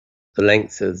the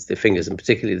length of the fingers, and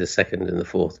particularly the second and the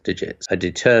fourth digits, are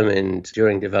determined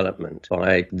during development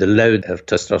by the load of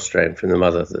testosterone from the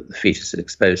mother that the fetus is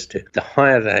exposed to. The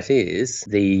higher that is,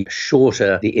 the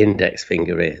shorter the index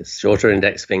finger is. Shorter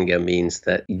index finger means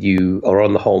that you are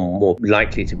on the whole more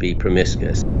likely to be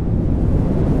promiscuous.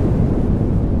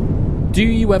 Do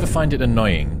you ever find it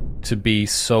annoying to be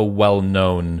so well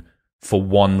known for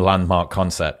one landmark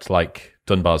concept like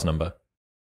Dunbar's number?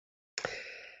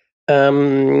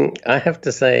 I have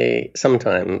to say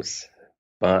sometimes,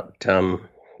 but,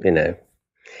 there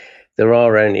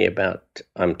are only about,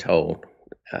 I'm told,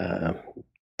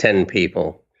 10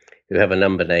 people who have a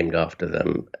number named after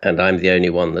them, and I'm the only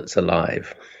one that's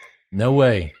alive. No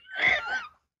way.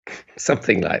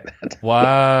 Something like that.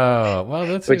 Wow.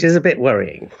 Well, which is a bit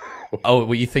worrying. Oh,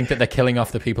 well, you think that they're killing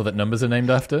off the people that numbers are named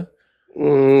after?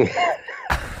 Who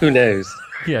knows?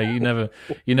 Yeah, you never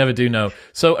do know.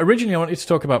 So originally I wanted to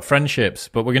talk about friendships,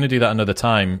 but we're going to do that another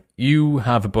time. You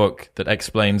have a book that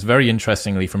explains very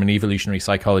interestingly from an evolutionary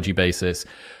psychology basis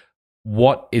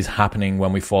what is happening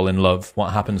when we fall in love,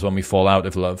 what happens when we fall out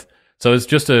of love. So it's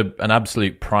just an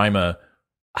absolute primer.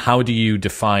 How do you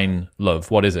define love?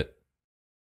 What is it?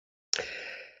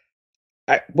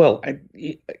 I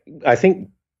think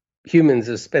humans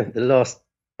have spent the last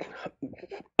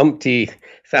umpty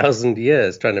thousand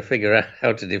years trying to figure out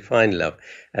how to define love,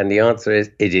 and the answer is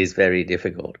it is very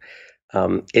difficult.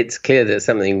 It's clear that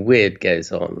something weird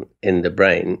goes on in the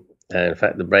brain. In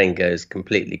fact, the brain goes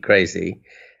completely crazy,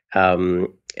 and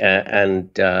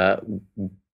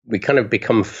we kind of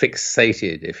become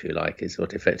fixated, if you like, is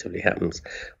what effectively happens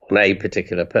on a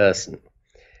particular person.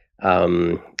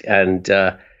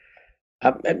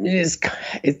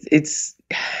 It's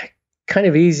kind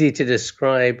of easy to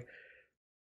describe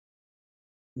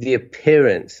the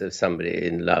appearance of somebody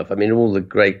in love. I mean, all the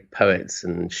great poets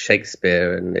and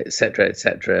Shakespeare and et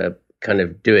cetera, kind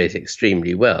of do it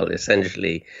extremely well.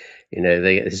 Essentially,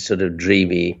 they get this sort of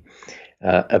dreamy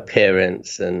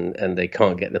appearance, and they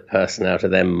can't get the person out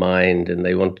of their mind, and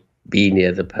they want to be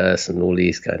near the person, all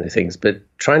these kind of things. But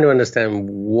trying to understand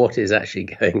what is actually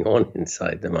going on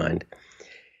inside the mind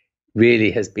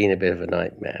really has been a bit of a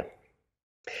nightmare.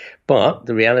 But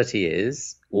the reality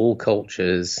is all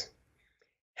cultures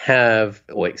have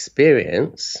or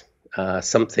experience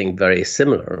something very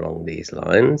similar along these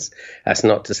lines. That's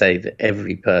not to say that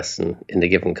every person in a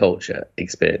given culture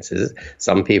experiences it.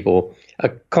 Some people are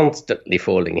constantly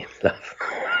falling in love.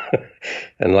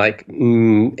 And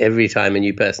every time a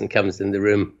new person comes in the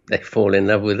room, they fall in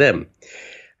love with them.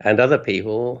 And other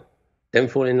people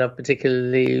don't fall in love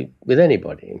particularly with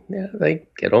anybody. Yeah, they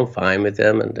get on fine with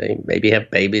them, and they maybe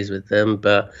have babies with them,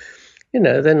 but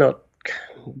they're not.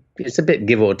 It's a bit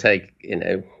give or take,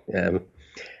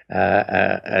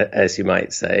 as you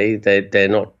might say.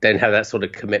 Don't have that sort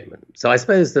of commitment. So I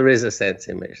suppose there is a sense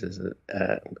in which there's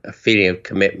a feeling of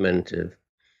commitment, of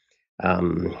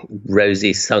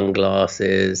rosy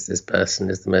sunglasses. This person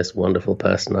is the most wonderful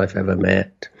person I've ever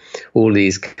met. All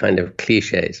these kind of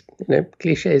cliches.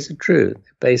 Cliches are true. They're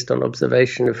based on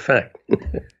observation of fact.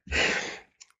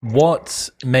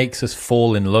 What makes us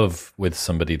fall in love with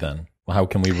somebody then? How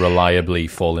can we reliably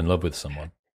fall in love with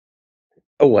someone?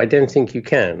 Oh, I don't think you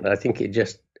can. I think it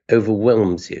just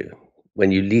overwhelms you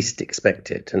when you least expect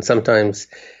it. And sometimes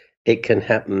it can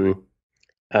happen,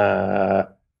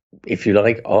 if you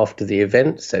like, after the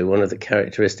event. So one of the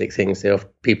characteristic things of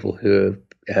people who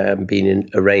have been in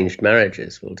arranged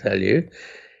marriages will tell you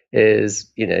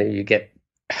is, you get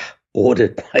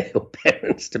ordered by your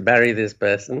parents to marry this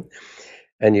person,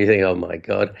 and you think, oh my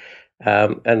God.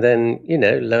 And then,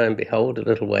 lo and behold, a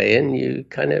little way in, you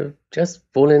kind of just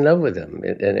fall in love with them.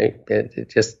 It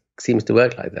just seems to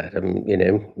work like that.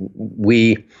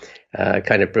 We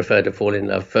kind of prefer to fall in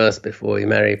love first before we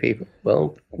marry people.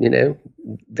 Well,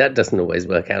 that doesn't always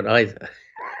work out either.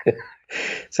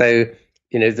 So,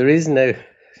 there is no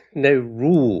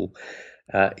rule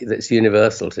that's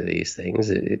universal to these things.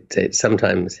 It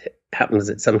sometimes happens,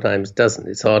 it sometimes doesn't.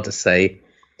 It's hard to say.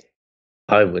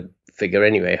 I would figure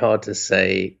anyway, hard to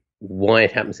say why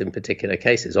it happens in particular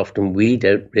cases. Often we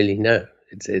don't really know.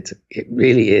 It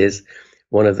really is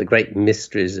one of the great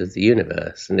mysteries of the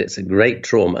universe, and it's a great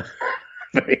trauma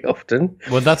very often.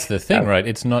 Well, that's the thing, right?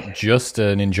 It's not just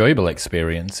an enjoyable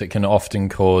experience. It can often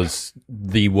cause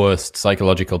the worst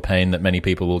psychological pain that many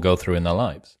people will go through in their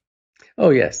lives. Oh,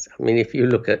 yes. I mean, if you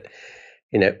look at,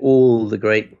 all the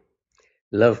great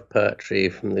love poetry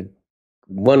from the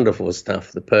wonderful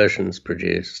stuff the Persians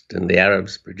produced and the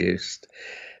Arabs produced,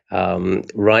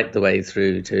 right the way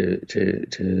through to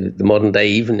the modern day,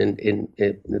 even in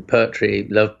the poetry,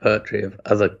 love poetry of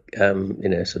other,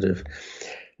 sort of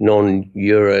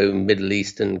non-Euro Middle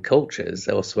Eastern cultures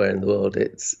elsewhere in the world,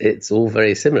 it's all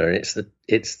very similar. And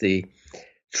it's the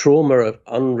trauma of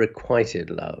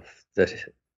unrequited love that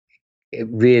it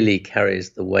really carries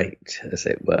the weight, as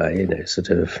it were, sort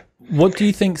of. What do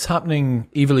you think's happening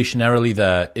evolutionarily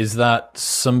there? Is that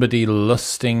somebody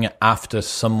lusting after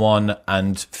someone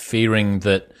and fearing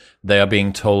that they are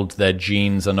being told their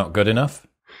genes are not good enough?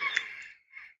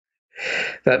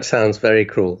 That sounds very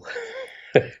cruel.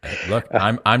 Look,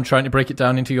 I'm trying to break it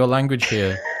down into your language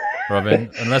here,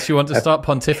 Robin, unless you want to start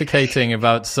pontificating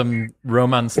about some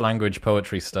romance language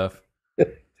poetry stuff.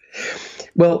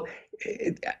 Well,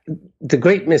 the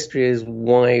great mystery is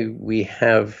why we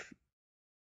have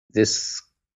this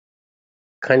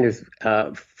kind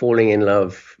of falling in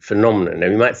love phenomenon.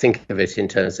 And we might think of it in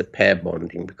terms of pair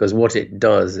bonding, because what it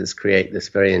does is create this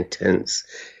very intense,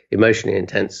 emotionally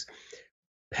intense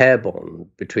pair bond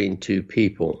between two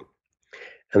people.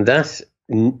 And that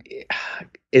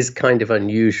is kind of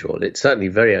unusual. It's certainly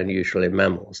very unusual in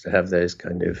mammals to have those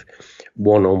kind of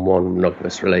one-on-one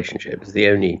monogamous relationships. The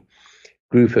only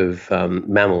group of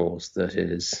mammals that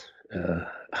is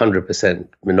 100%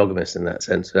 monogamous in that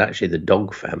sense are actually the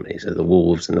dog families, so the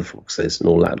wolves and the foxes and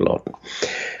all that lot.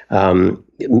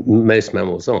 Most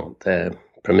mammals aren't. They're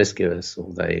promiscuous,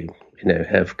 or they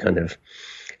have kind of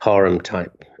harem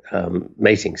type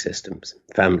mating systems,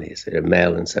 families,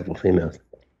 male and several females.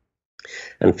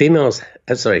 And humans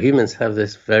have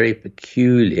this very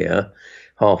peculiar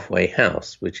halfway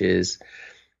house, which is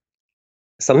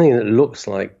something that looks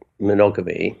like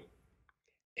monogamy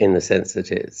in the sense that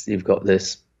you've got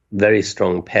this very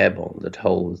strong pair bond that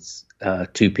holds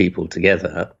two people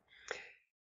together.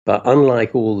 But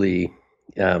unlike all the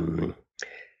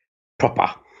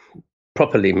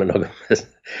properly monogamous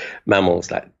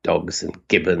mammals like dogs and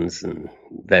gibbons and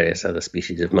various other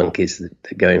species of monkeys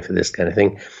that are going for this kind of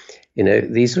thing,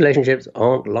 these relationships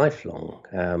aren't lifelong.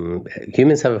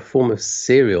 Humans have a form of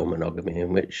serial monogamy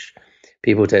in which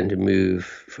people tend to move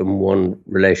from one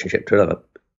relationship to another,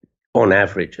 on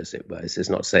average, as it were. This is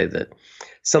not to say that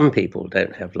some people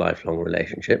don't have lifelong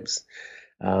relationships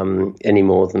any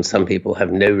more than some people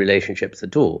have no relationships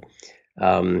at all.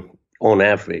 On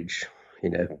average,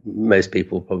 most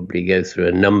people probably go through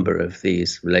a number of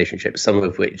these relationships, some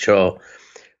of which are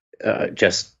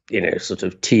just, sort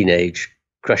of teenage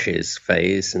crushes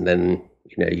phase, and then,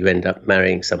 you end up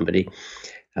marrying somebody,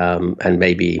 and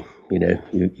maybe,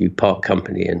 you part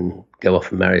company and go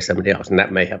off and marry somebody else, and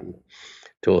that may happen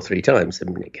 2 or 3 times. I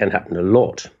mean, it can happen a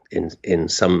lot in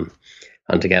some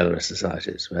hunter-gatherer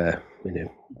societies where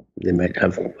they might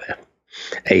have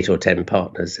 8 or 10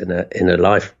 partners in a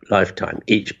lifetime.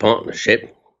 Each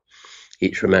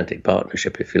romantic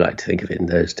partnership, if you like to think of it in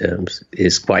those terms,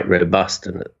 is quite robust,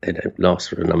 and they don't last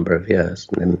for a number of years.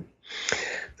 And then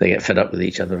they get fed up with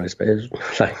each other, I suppose,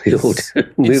 like we all do.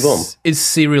 Move on. Is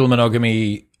serial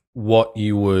monogamy what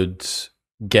you would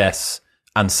guess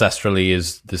ancestrally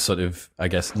is the sort of, I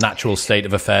guess, natural state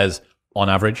of affairs on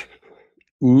average?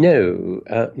 No,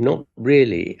 not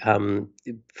really.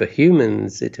 For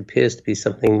humans, it appears to be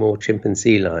something more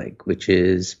chimpanzee-like, which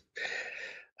is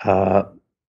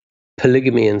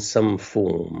polygamy in some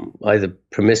form, either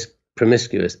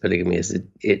promiscuous polygamy, as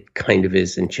it kind of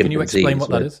is in chimpanzees. Can you explain what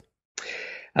that is?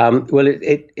 Well,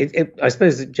 I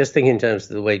suppose just thinking in terms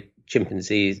of the way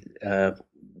chimpanzee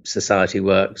society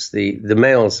works, the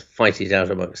males fight it out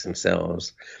amongst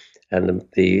themselves, and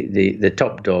the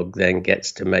top dog then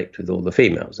gets to mate with all the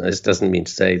females. And this doesn't mean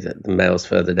to say that the males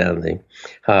further down the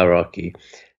hierarchy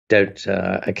don't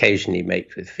occasionally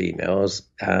mate with females.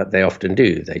 They often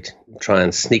do. They try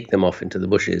and sneak them off into the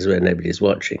bushes where nobody's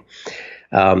watching.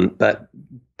 But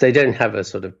they don't have a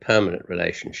sort of permanent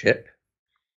relationship.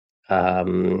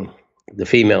 The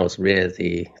females rear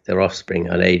their offspring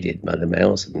unaided by the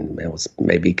males, and the males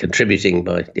may be contributing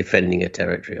by defending a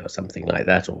territory or something like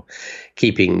that, or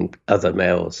keeping other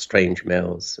males, strange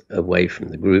males, away from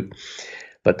the group.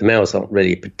 But the males aren't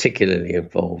really particularly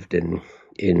involved in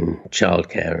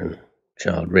childcare and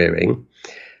child rearing.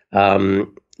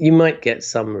 You might get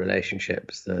some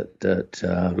relationships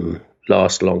that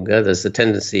last longer. There's a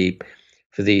tendency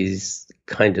for these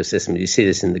kind of systems. You see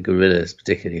this in the gorillas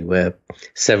particularly, where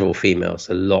several females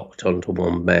are locked onto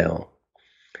one male.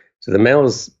 So the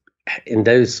males in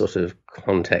those sort of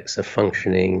contexts are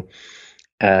functioning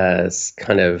as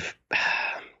kind of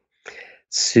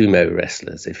sumo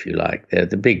wrestlers, if you like. They're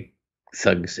the big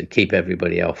thugs who keep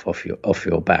everybody else off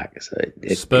your back. So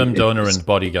sperm donor and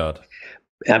bodyguard.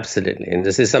 Absolutely, and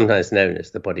this is sometimes known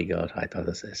as the bodyguard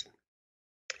hypothesis.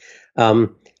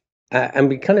 And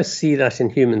we kind of see that in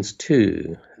humans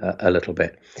too, a little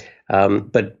bit.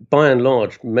 But by and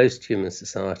large, most human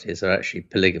societies are actually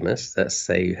polygamous. That's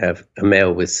say you have a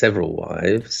male with several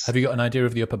wives. Have you got an idea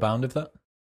of the upper bound of that?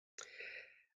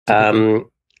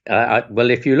 Well,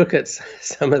 if you look at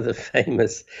some of the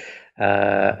famous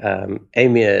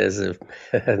emirs of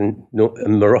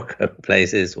Morocco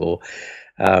places, or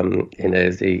the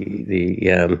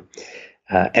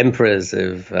emperors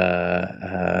of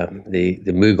the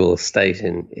Mughal state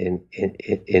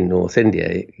in North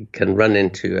India, you can run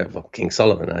into King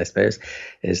Solomon, I suppose,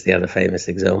 is the other famous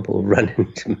example. Run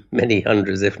into many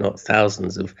hundreds, if not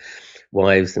thousands, of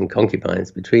wives and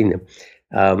concubines between them.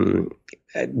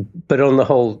 But on the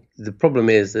whole, the problem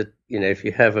is that if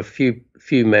you have a few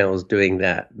males doing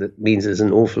that, that means there's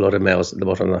an awful lot of males at the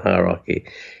bottom of the hierarchy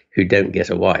who don't get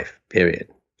a wife. Period.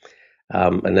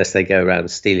 Unless they go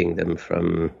around stealing them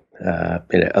from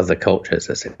other cultures,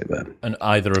 as it were, and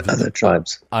other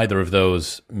tribes. Either of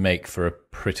those make for a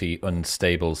pretty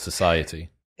unstable society.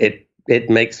 It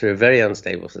makes for a very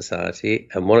unstable society,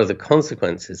 and one of the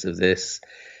consequences of this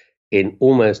in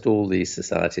almost all these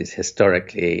societies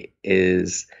historically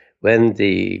is when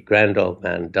the grand old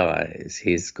man dies,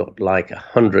 he's got like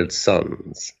 100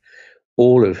 sons,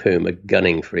 all of whom are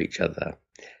gunning for each other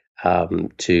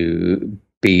to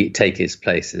take his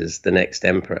place as the next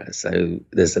emperor. So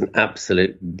there's an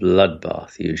absolute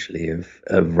bloodbath usually of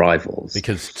rivals.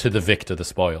 Because to the victor, the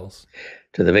spoils.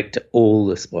 To the victor, all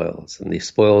the spoils. And the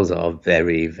spoils are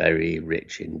very, very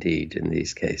rich indeed in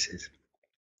these cases.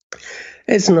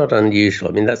 It's not unusual.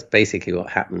 I mean, that's basically what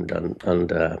happened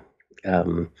under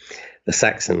the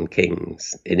Saxon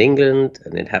kings in England,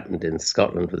 and it happened in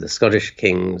Scotland with the Scottish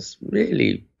kings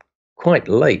really quite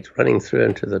late, running through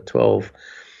into the 12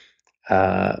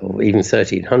 or even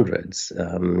 1300s.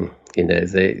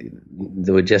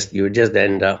 You would just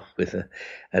end up with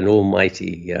an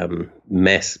almighty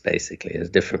mess, basically, as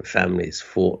different families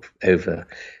fought over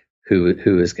who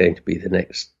was going to be the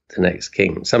next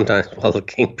king. Sometimes while the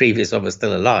king previous one was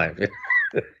still alive,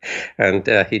 and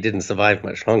he didn't survive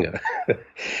much longer.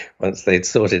 Once they'd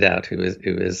sorted out who was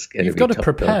going to be. You've got to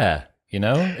prepare.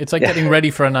 It's like getting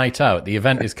ready for a night out. The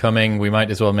event is coming. We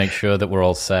might as well make sure that we're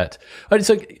all set.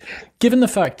 So, given the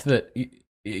fact that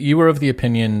you were of the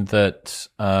opinion that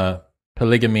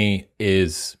polygamy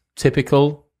is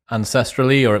typical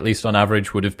ancestrally, or at least on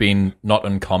average would have been not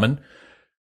uncommon,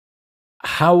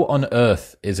 how on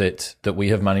earth is it that we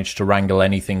have managed to wrangle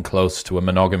anything close to a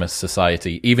monogamous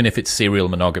society, even if it's serial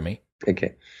monogamy?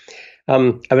 Okay.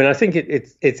 I think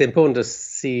it's important to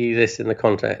see this in the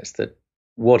context that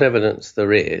what evidence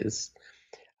there is,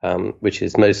 which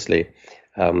is mostly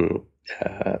to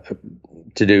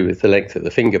do with the length of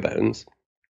the finger bones,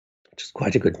 which is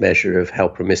quite a good measure of how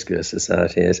promiscuous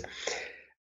society is.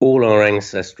 All our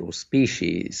ancestral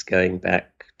species, going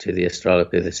back to the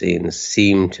Australopithecines,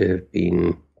 seem to have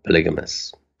been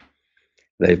polygamous.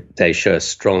 They show a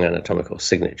strong anatomical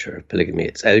signature of polygamy.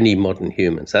 It's only modern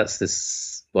humans.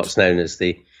 That's what's known as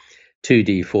the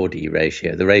 2D, 4D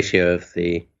ratio, the ratio of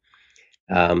the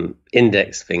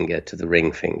index finger to the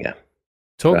ring finger.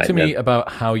 Talk to me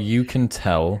about how you can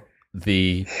tell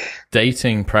the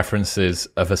dating preferences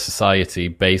of a society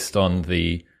based on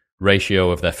the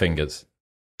ratio of their fingers.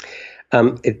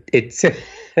 It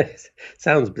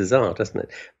sounds bizarre, doesn't it?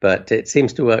 But it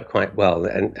seems to work quite well.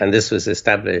 And this was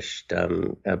established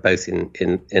both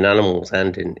in animals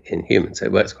and in humans. So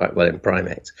it works quite well in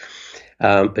primates.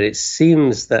 But it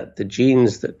seems that the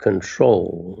genes that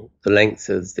control the length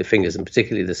of the fingers, and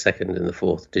particularly the second and the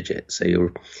fourth digit, so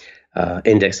your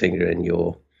index finger and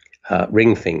your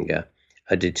ring finger,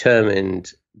 are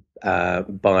determined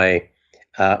by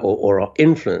or are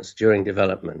influenced during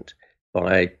development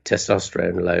by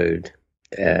testosterone load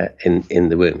in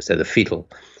the womb. So the fetal,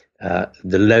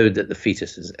 the load that the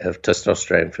fetus is of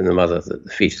testosterone from the mother that the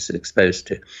fetus is exposed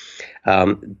to.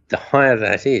 The higher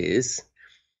that is,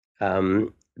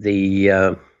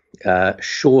 the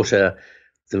shorter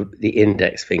the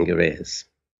index finger is.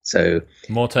 So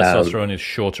more testosterone is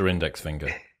shorter index finger.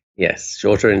 Yes,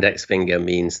 shorter index finger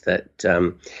means that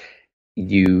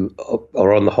you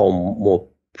are on the whole more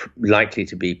likely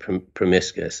to be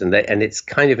promiscuous, and it's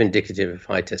kind of indicative of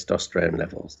high testosterone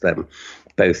levels, then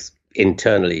both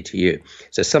internally to you.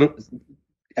 So some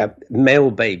male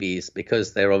babies,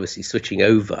 because they're obviously switching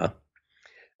over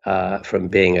from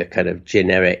being a kind of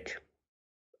generic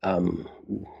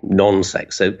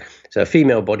non-sex. So a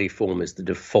female body form is the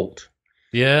default.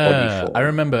 Yeah, I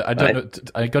remember. I don't know.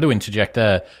 I got to interject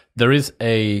there. There is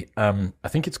a, I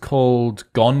think it's called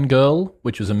Gone Girl,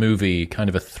 which was a movie, kind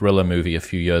of a thriller movie a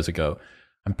few years ago.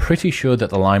 I'm pretty sure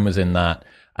that the line was in that.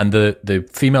 And the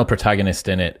female protagonist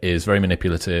in it is very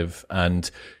manipulative.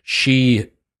 And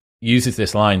she uses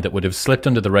this line that would have slipped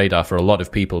under the radar for a lot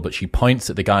of people, but she points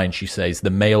at the guy and she says, the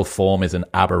male form is an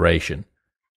aberration.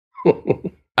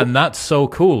 And that's so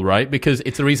cool, right? Because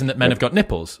it's the reason that men have got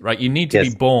nipples, right? You need to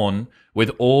be born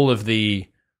with all of the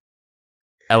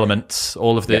elements,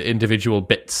 all of the individual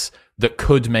bits that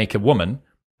could make a woman,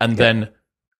 and then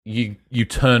you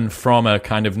turn from a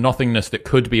kind of nothingness that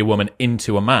could be a woman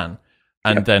into a man.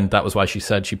 And then that was why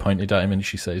she pointed at him and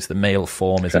she says, the male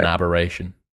form is an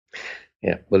aberration.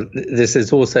 Yeah, well, this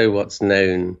is also what's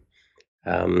known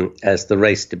as the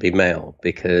race to be male,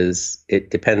 because it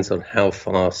depends on how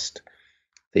fast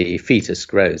the fetus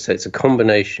grows. So it's a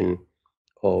combination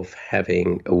of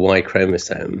having a Y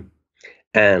chromosome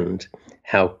and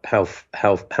how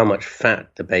much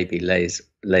fat the baby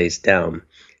lays down,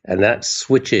 and that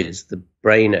switches the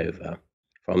brain over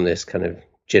from this kind of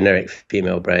generic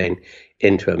female brain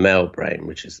into a male brain,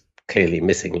 which is clearly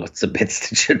missing lots of bits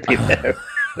that should be there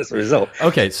as a result.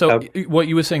 Okay, so what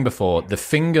you were saying before, the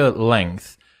finger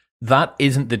length, that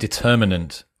isn't the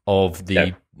determinant of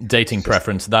the dating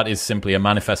preference. That is simply a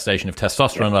manifestation of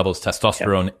testosterone levels.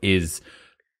 Testosterone is...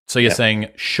 So you're saying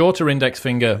shorter index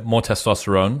finger, more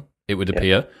testosterone, it would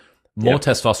appear. More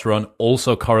testosterone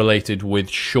also correlated with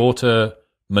shorter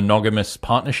monogamous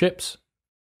partnerships?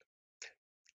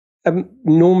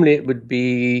 Normally it would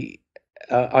be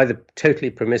either totally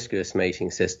promiscuous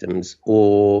mating systems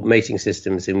or mating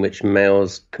systems in which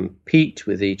males compete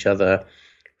with each other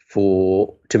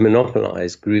to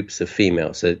monopolize groups of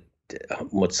females. So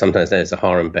what's sometimes known as a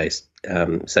harem-based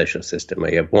social system,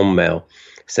 where you have one male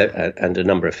and a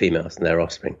number of females and their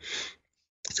offspring.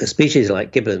 So species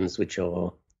like gibbons, which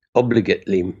are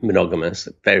obligately monogamous,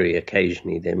 very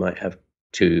occasionally they might have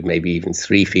 2, maybe even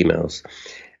 3 females,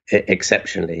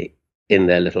 exceptionally, in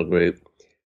their little group.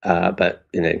 But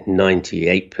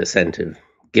 98% of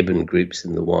gibbon groups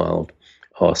in the wild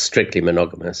are strictly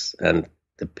monogamous, and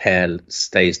the pair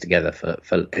stays together for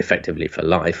effectively for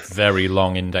life. Very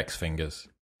long index fingers.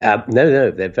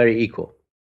 No, they're very equal,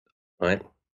 right?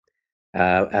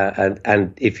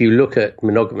 And if you look at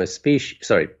polygamous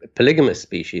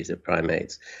species of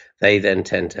primates, they then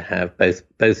tend to have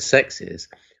both sexes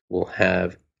will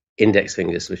have index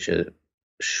fingers which are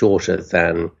shorter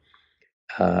than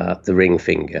the ring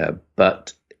finger,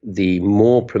 but the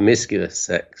more promiscuous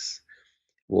sex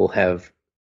will have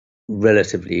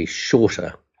relatively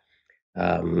shorter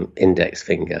index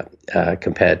finger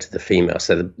compared to the female.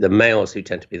 So the males who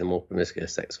tend to be the more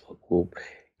promiscuous sex will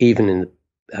even in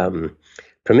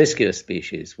promiscuous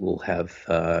species will have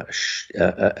a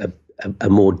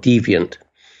more deviant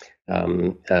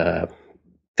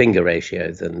finger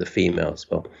ratio than the females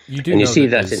will. You see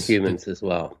that in humans as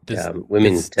well.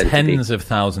 Women tend tens of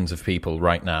thousands of people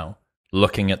right now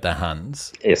looking at their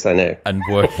hands. Yes, I know. And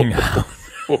working out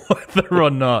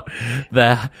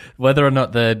whether or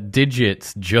not their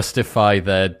digits justify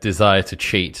their desire to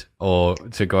cheat or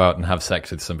to go out and have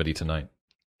sex with somebody tonight.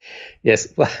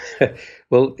 Yes,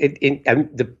 well,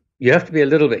 you have to be a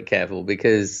little bit careful,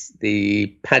 because the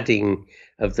padding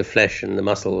of the flesh and the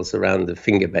muscles around the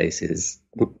finger bases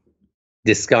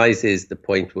disguises the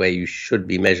point where you should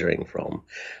be measuring from,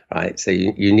 right? So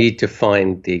you need to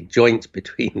find the joint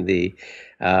between the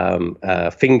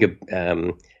finger,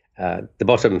 the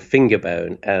bottom finger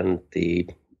bone, and the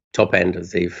top end of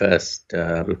the first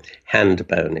hand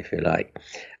bone, if you like.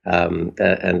 And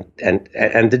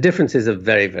the differences are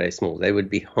very, very small. They would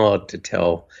be hard to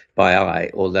tell by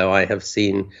eye, although I have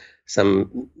seen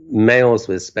some males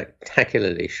with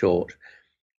spectacularly short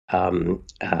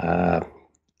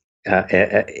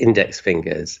index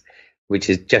fingers, which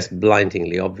is just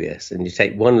blindingly obvious. And you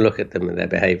take one look at them and their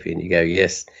behavior and you go,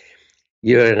 yes,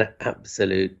 you're an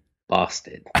absolute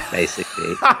bastard,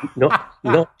 basically.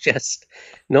 not just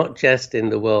in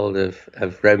the world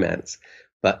of romance,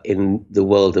 but in the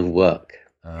world of work.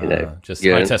 Just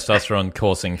high testosterone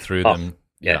coursing through them.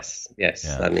 Yes. Yeah.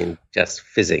 I mean, just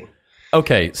fizzing.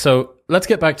 Okay, so let's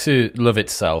get back to love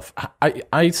itself.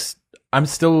 I'm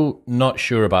still not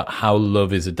sure about how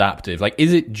love is adaptive. Like,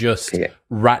 is it just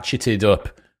ratcheted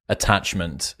up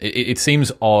attachment? It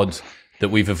seems odd that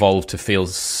we've evolved to feel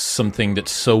something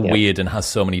that's so weird and has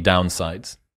so many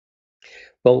downsides.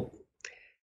 Well,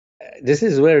 this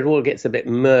is where it all gets a bit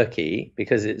murky,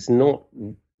 because it's not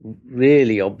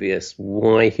really obvious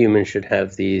why humans should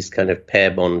have these kind of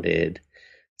pair-bonded,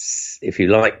 if you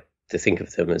like to think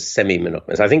of them as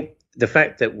semi-monogamous. I think the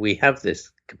fact that we have this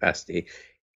capacity,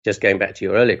 just going back to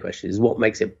your earlier question, is what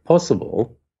makes it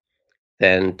possible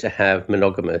then to have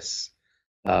monogamous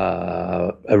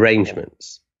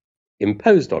arrangements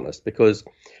imposed on us. Because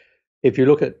if you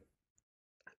look at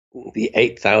the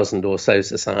 8,000 or so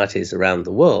societies around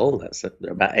the world, there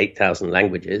are about 8,000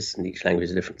 languages, and each language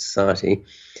is a different society,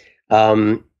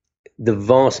 the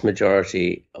vast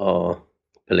majority are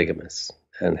polygamous.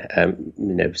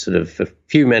 And, sort of a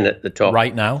few men at the top.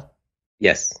 Right now?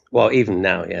 Yes. Well, even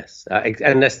now, yes.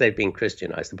 Unless they've been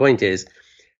Christianized. The point is,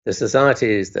 the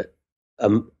societies that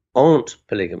aren't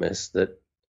polygamous, that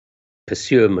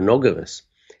pursue a monogamous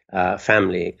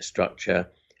family structure,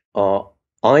 are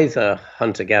either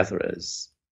hunter-gatherers,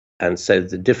 and so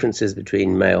the differences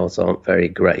between males aren't very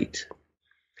great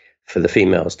for the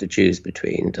females to choose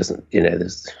between.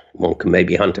 There's one can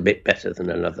maybe hunt a bit better than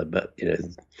another, but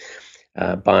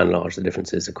by and large the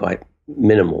differences are quite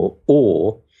minimal,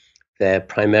 or they're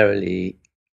primarily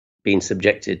being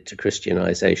subjected to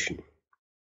Christianization,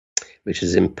 which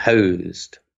has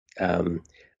imposed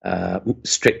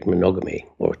strict monogamy,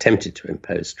 or attempted to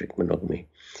impose strict monogamy.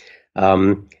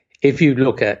 If you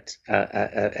look at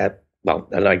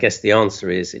and I guess the answer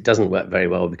is it doesn't work very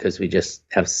well, because we just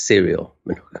have serial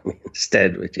monogamy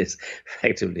instead, which is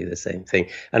effectively the same thing.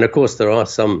 And of course, there are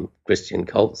some Christian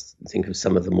cults. Think of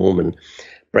some of the Mormon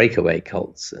breakaway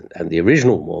cults, and the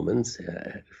original Mormons who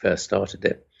first started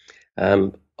it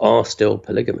are still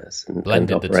polygamous and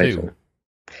blended the two.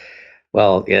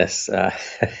 Well, yes. The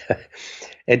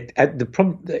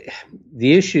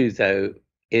issue, though,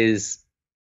 is,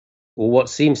 well, what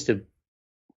seems to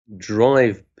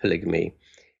drive polygamy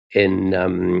in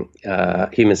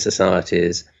human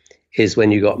societies is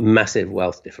when you got massive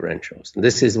wealth differentials. And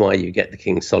this is why you get the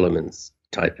King Solomon's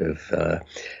type of, or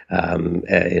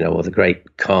the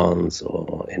great Khans,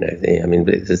 or,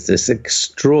 there's this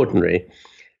extraordinary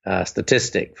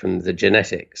statistic from the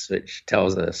genetics which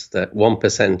tells us that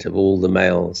 1% of all the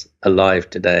males alive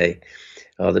today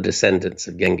are the descendants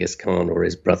of Genghis Khan or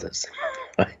his brothers.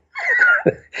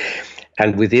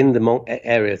 And within the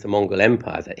area of the Mongol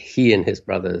Empire that he and his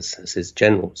brothers, as his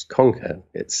generals, conquer,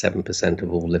 it's 7%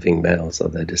 of all living males are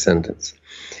their descendants.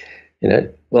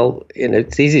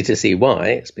 It's easy to see why.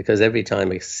 It's because every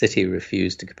time a city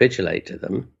refused to capitulate to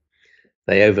them,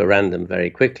 they overran them very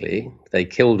quickly. They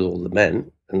killed all the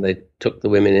men, and they took the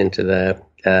women into their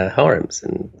harems,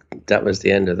 and that was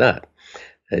the end of that.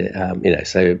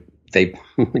 So they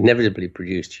inevitably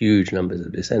produced huge numbers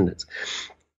of descendants.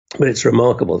 But it's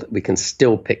remarkable that we can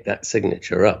still pick that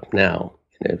signature up now,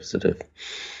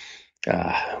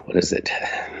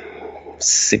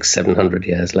 600-700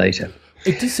 years later.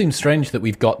 It does seem strange that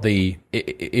we've got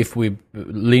if we're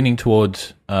leaning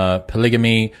towards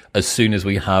polygamy, as soon as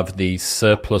we have the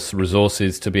surplus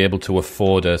resources to be able to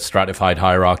afford a stratified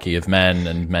hierarchy of men,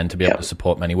 and men to be able to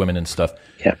support many women and stuff.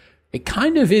 Yeah. It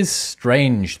kind of is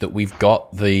strange that we've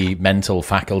got the mental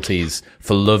faculties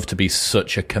for love to be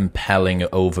such a compelling,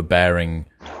 overbearing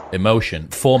emotion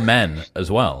for men as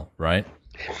well, right?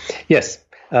 Yes,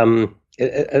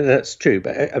 that's true.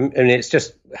 But it's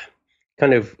just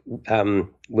kind of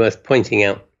worth pointing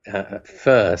out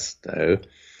first, though,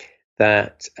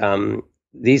 that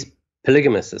these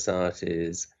polygamous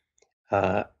societies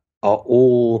are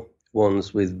all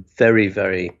ones with very,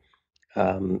 very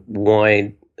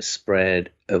wide spread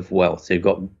of wealth. So you've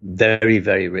got very,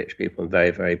 very rich people and very,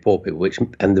 very poor people,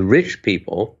 and the rich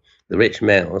people, the rich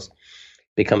males,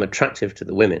 become attractive to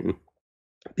the women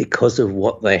because of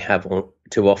what they have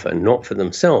to offer, not for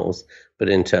themselves, but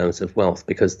in terms of wealth.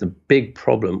 Because the big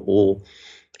problem all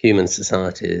human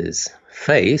societies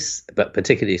face, but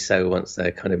particularly so once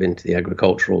they're kind of into the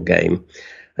agricultural game,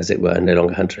 as it were, no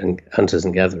longer hunters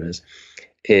and gatherers,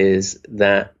 is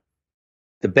that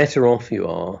the better off you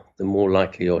are, the more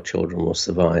likely your children will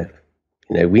survive.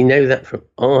 We know that from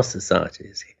our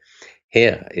societies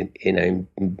here in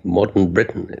modern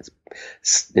Britain. It's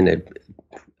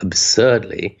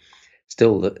absurdly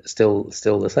still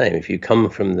the same. If you come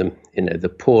from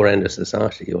the poor end of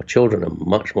society, your children are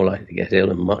much more likely to get ill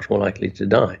and much more likely to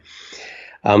die.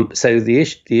 So the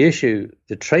issue,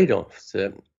 the trade-off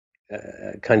that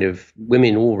kind of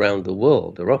women all around the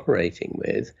world are operating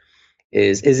with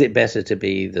is it better to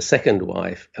be the second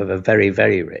wife of a very,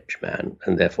 very rich man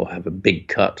and therefore have a big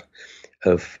cut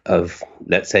of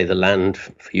let's say, the land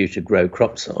for you to grow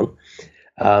crops on,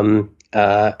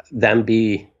 than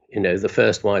be, the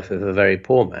first wife of a very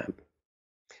poor man?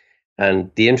 And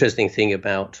the interesting thing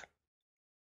about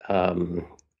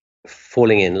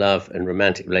falling in love and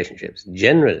romantic relationships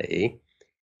generally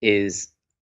is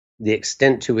the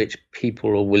extent to which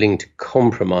people are willing to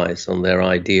compromise on their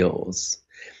ideals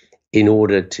in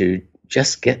order to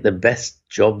just get the best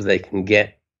job they can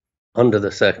get under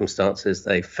the circumstances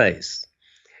they face.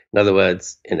 In other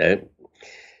words,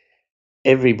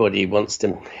 everybody wants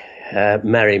to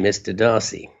marry Mr.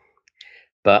 Darcy,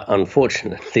 but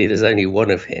unfortunately, there's only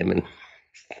one of him and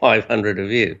 500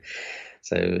 of you.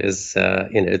 So,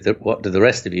 what do the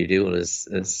rest of you do? Well,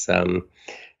 as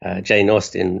Jane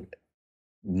Austen,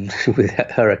 with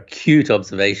her acute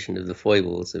observation of the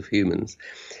foibles of humans,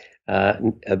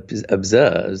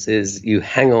 observes, is you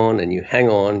hang on and you hang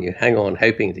on, you hang on,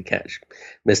 hoping to catch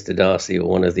Mr. Darcy or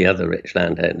one of the other rich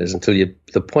landowners until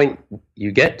the point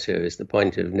you get to is the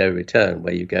point of no return,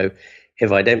 where you go,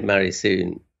 if I don't marry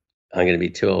soon, I'm going to be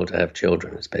too old to have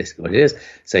children. Is basically what it is.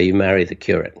 So you marry the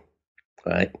curate,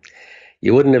 right?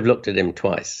 You wouldn't have looked at him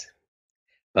twice,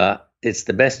 but it's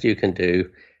the best you can do.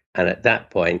 And at that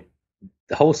point,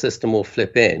 the whole system will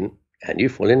flip in and you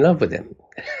fall in love with him.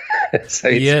 So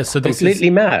it's completely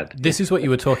mad. This is what you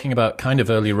were talking about kind of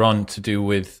earlier on, to do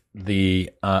with the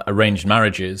arranged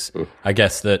marriages. I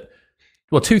guess that,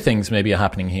 well, two things maybe are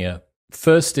happening here.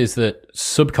 First is that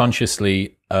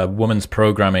subconsciously a woman's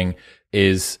programming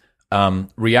is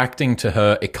reacting to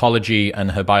her ecology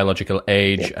and her biological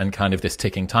age and kind of this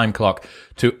ticking time clock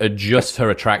to adjust her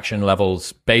attraction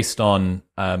levels based on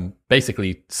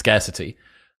basically scarcity.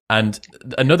 And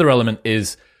another element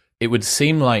is, it would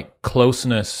seem like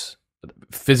closeness,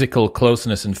 physical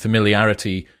closeness and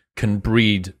familiarity can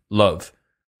breed love.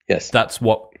 Yes. That's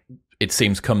what it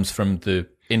seems comes from the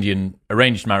Indian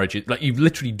arranged marriages. Like, you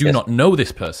literally do not know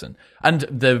this person. And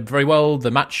the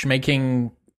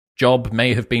matchmaking job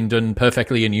may have been done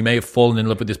perfectly and you may have fallen in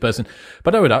love with this person.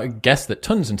 But I would guess that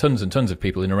tons and tons and tons of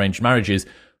people in arranged marriages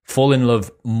fall in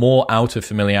love more out of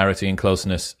familiarity and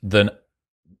closeness than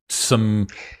some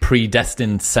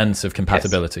predestined sense of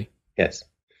compatibility. Yes.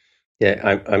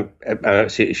 Yeah, I'm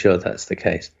absolutely sure that's the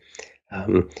case.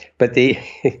 But the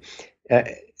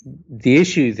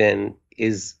issue then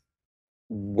is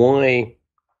why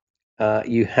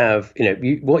you have,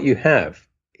 what you have,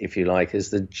 if you like, is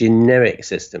the generic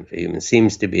system for humans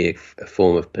seems to be a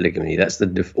form of polygamy. That's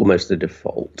almost the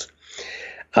default.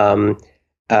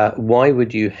 Why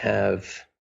would you have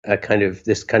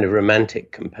this kind of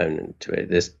romantic component to it,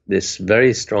 this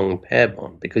very strong pair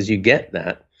bond? Because you get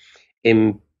that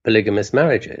in polygamous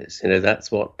marriages.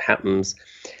 That's what happens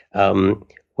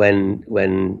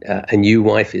when a new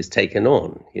wife is taken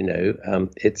on.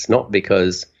 It's not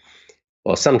because,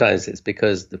 well, sometimes it's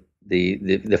because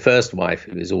the first wife,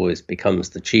 who is always becomes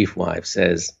the chief wife,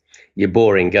 says, "You're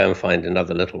boring, go and find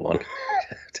another little one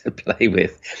to play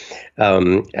with." I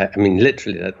mean,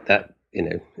 literally, that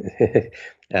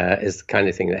is the kind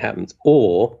of thing that happens.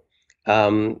 Or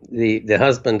the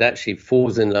husband actually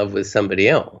falls in love with somebody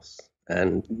else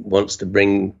and wants to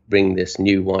bring this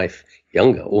new wife,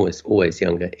 younger, always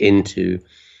younger, into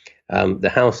the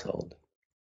household.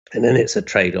 And then it's a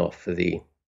trade-off for the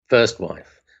first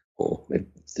wife, or if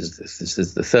this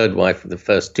is the third wife of the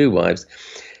first two wives,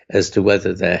 as to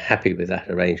whether they're happy with that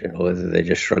arrangement or whether they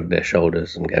just shrug their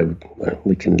shoulders and go, well,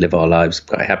 we can live our lives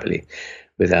quite happily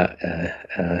without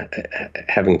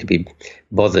having to be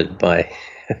bothered by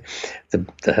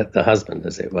the husband,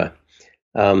 as it were.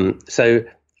 So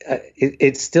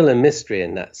it's still a mystery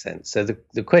in that sense. So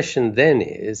the question then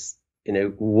is,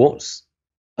 what's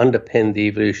underpinned the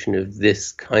evolution of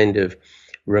this kind of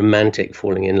romantic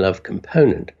falling in love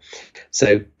component?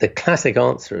 So the classic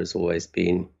answer has always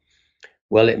been,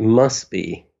 well, it must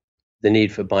be the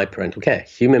need for biparental care.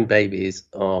 Human babies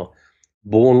are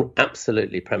born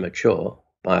absolutely premature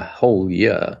by a whole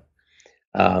year.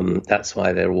 That's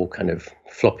why they're all kind of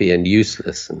floppy and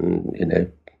useless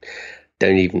and,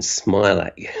 don't even smile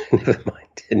at you, never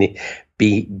mind,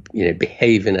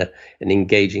 behave in an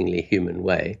engagingly human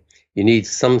way. You need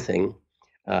something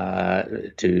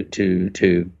to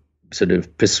sort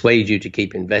of persuade you to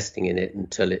keep investing in it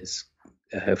until it's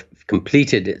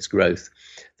completed its growth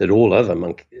that all other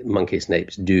monkey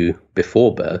snapes do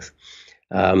before birth,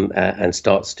 and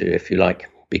starts to, if you like,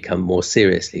 become more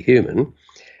seriously human.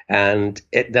 And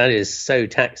that is so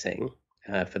taxing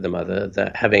for the mother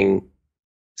that having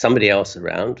somebody else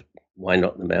around, why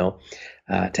not the male,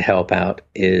 to help out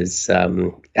is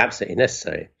absolutely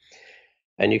necessary.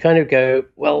 And you kind of go,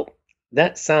 well,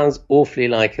 that sounds awfully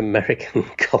like American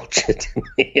culture to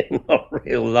me and not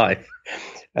real life.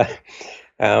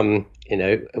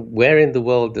 Where in the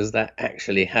world does that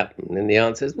actually happen? And the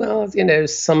answer is, well,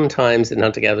 sometimes in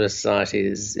hunter-gatherer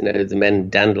societies, the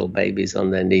men dandle babies on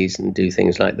their knees and do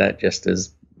things like that, just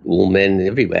as all men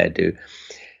everywhere do.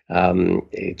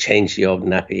 Change the odd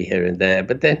nappy here and there,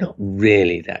 but they're not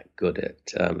really that good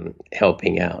at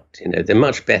helping out. They're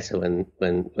much better when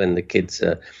the kids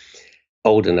are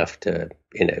old enough to,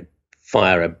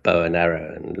 fire a bow and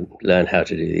arrow and learn how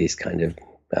to do these kind of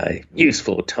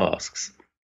useful tasks.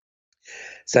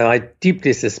 So I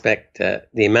deeply suspect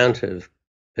the amount of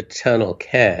paternal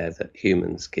care that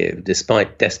humans give,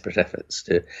 despite desperate efforts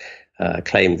to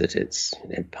claim that it's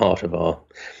part of our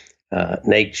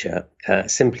nature,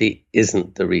 simply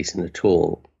isn't the reason at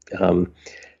all.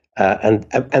 And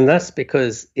that's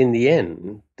because, in the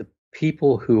end, the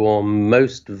people who are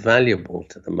most valuable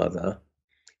to the mother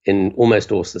in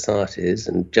almost all societies,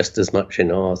 and just as much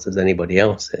in ours as anybody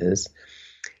else's,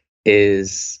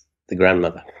 is the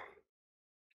grandmother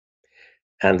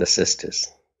and the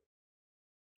sisters,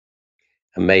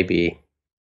 and maybe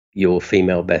your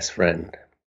female best friend.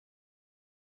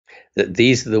 That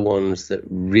these are the ones that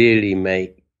really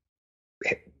make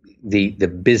the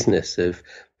business of,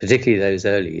 particularly those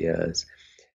early years,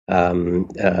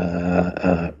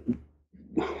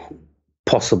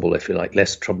 possible, if you like,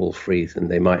 less trouble-free than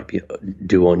they might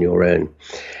do on your own.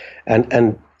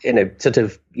 And sort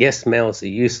of, yes, males are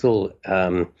useful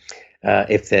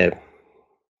if they're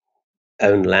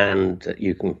own land that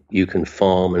you can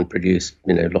farm and produce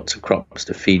lots of crops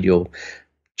to feed your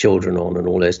children on and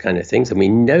all those kind of things. And we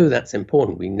know that's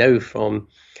important. We know from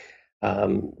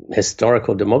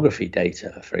historical demography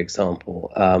data, for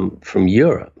example, from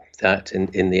Europe, that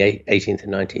in the 18th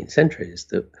and 19th centuries,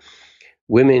 that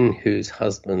women whose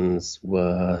husbands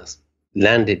were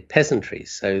landed peasantry,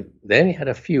 so they only had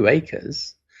a few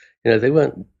acres, they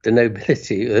weren't the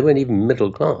nobility, they weren't even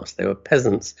middle class, they were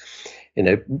peasants,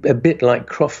 a bit like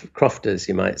crofters,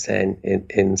 you might say,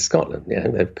 in Scotland.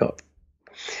 They've got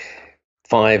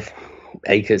 5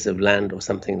 acres of land or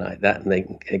something like that, and they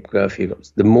grow a few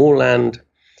crops. The more land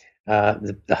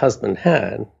the husband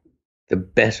had, the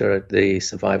better the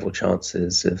survival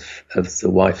chances of the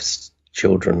wife's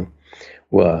children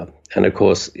were. And of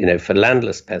course, for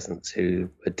landless peasants who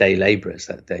were day laborers,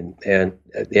 that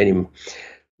the only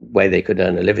way they could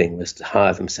earn a living was to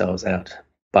hire themselves out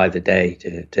by the day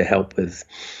to help with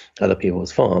other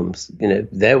people's farms.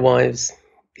 Their wives,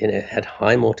 had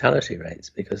high mortality rates,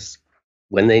 because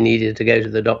when they needed to go to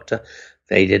the doctor,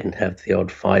 they didn't have the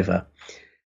odd fiver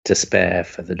to spare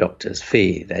for the doctor's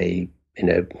fee. They,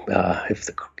 if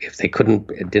they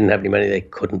didn't have any money, they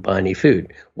couldn't buy any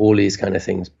food. All these kind of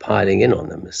things piling in on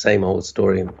them. The same old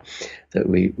story that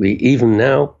we even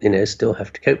now, still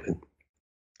have to cope with.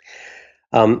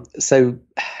 So,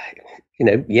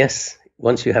 yes,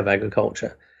 once you have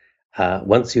agriculture,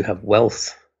 once you have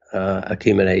wealth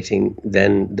accumulating,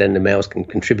 then the males can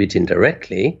contribute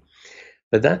indirectly.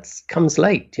 But that comes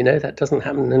late. That doesn't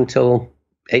happen until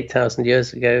 8,000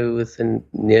 years ago with the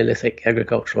Neolithic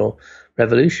agricultural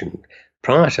revolution.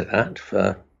 Prior to that,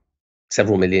 for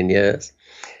several million years,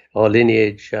 our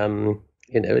lineage, are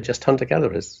just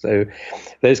hunter-gatherers. So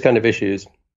those kind of issues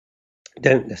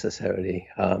don't necessarily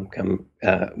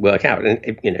work out.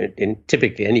 And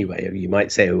typically anyway, you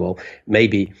might say, well,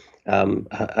 maybe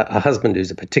a husband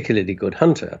who's a particularly good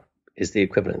hunter is the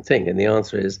equivalent thing. And the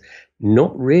answer is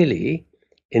not really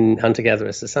in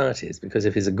hunter-gatherer societies, because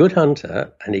if he's a good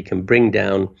hunter and he can bring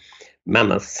down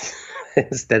mammoths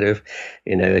instead of,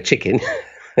 a chicken,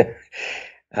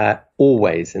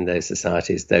 always in those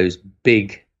societies, those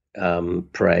big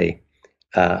prey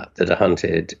that are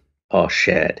hunted are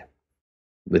shared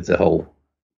with the whole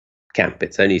camp.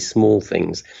 It's only small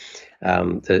things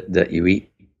that you eat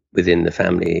within the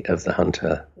family of the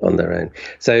hunter on their own.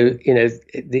 So,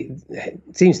 it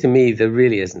seems to me there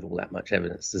really isn't all that much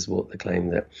evidence to support the claim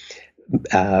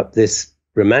that this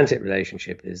romantic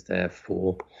relationship is there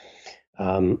for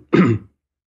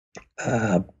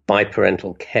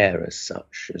biparental care as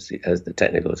such, as the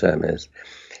technical term is.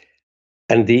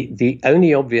 And the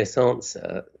only obvious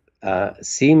answer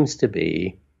seems to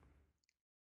be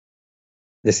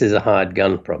this is a hired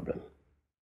gun problem.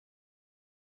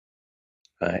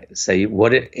 Right. So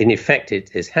in effect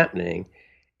it is happening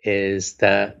is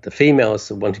that the females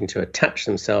are wanting to attach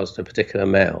themselves to a particular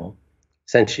male,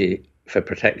 essentially for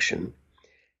protection.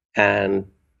 And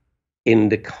in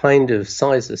the kind of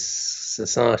size of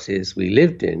societies we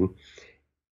lived in,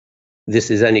 this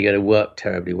is only going to work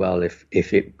terribly well if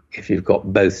you've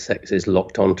got both sexes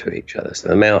locked onto each other. So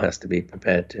the male has to be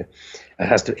prepared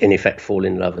has to in effect fall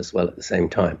in love as well at the same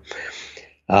time.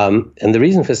 And the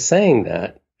reason for saying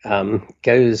that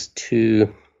goes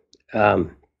to the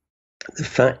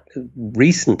fact that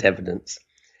recent evidence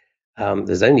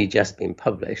there's only just been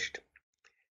published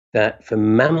that for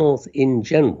mammals in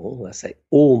general, let's say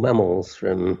all mammals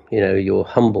from your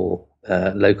humble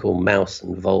local mouse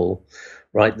and vole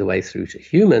right the way through to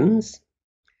humans,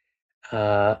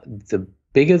 the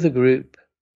bigger the group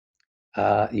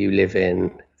you live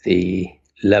in, the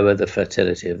lower the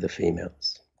fertility of the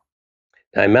females.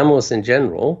 Now, in mammals in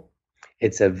general,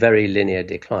 it's a very linear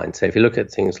decline. So if you look at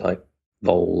things like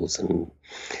voles and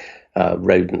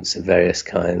rodents of various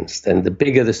kinds, then the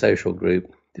bigger the social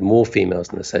group, the more females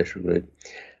in the social group,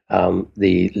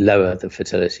 the lower the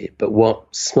fertility. But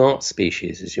what smart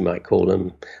species, as you might call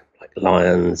them, like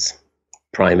lions,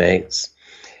 primates,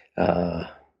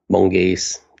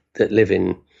 monkeys, that live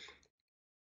in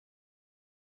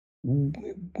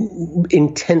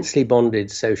intensely bonded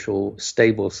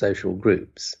stable social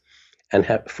groups and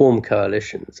form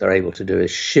coalitions, are able to do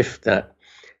is shift that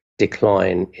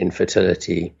decline in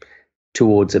fertility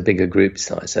towards a bigger group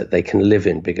size, so that they can live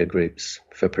in bigger groups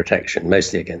for protection,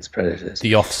 mostly against predators.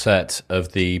 The offset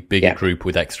of the bigger group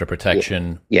with extra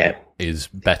protection is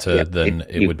better than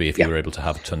it would be if you were able to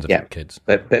have tons of kids.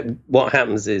 But what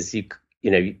happens is you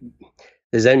know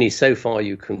there's only so far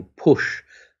you can push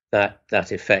that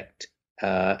effect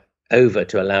over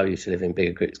to allow you to live in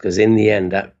bigger groups, because in the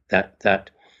end that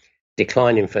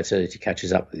decline in fertility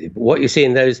catches up with you. But what you see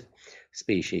in those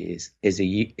species is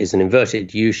an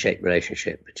inverted U-shaped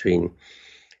relationship between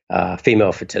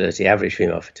female fertility, average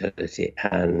female fertility,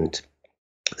 and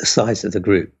the size of the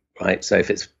group, right? So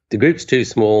if the group's too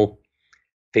small,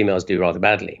 females do rather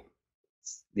badly.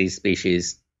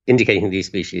 Indicating these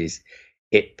species,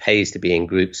 it pays to be in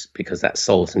groups because that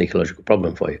solves an ecological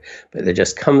problem for you. But there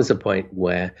just comes a point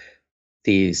where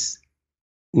these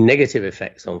negative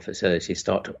effects on fertility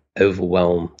start to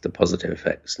overwhelm the positive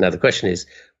effects. Now, the question is,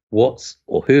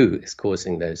 who is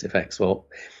causing those effects? Well,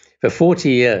 for 40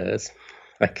 years,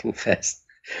 I confess,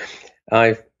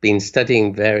 I've been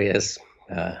studying various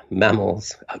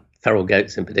mammals, feral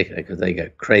goats in particular, because they go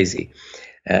crazy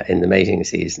in the mating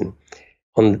season,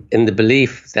 in the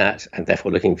belief that, and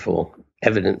therefore looking for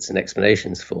evidence and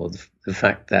explanations for the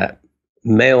fact that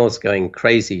males going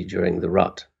crazy during the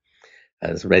rut,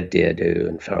 as red deer do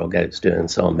and feral goats do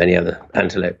and so on, many other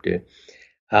antelope do,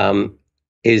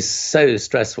 is so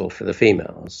stressful for the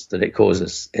females that it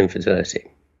causes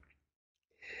infertility.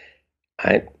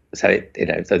 Right? So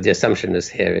the assumption is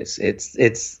here it's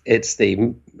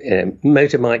the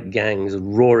motorbike gangs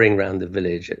roaring around the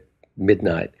village at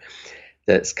midnight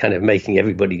that's kind of making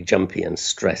everybody jumpy and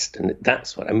stressed, and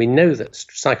that's what. And we know that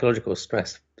psychological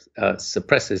stress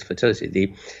suppresses fertility.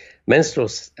 The menstrual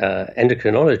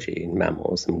endocrinology in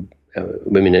mammals, and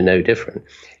women are no different,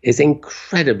 is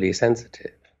incredibly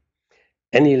sensitive.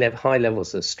 Any high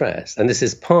levels of stress, and this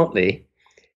is partly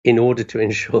in order to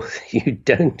ensure that you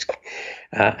don't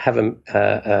have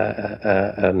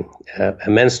a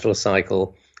menstrual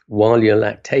cycle while you're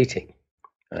lactating,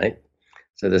 right?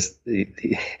 So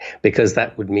because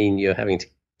that would mean you're having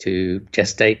to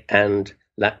gestate and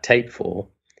lactate for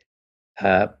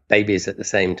babies at the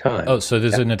same time. Oh, so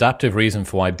there's an adaptive reason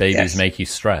for why babies make you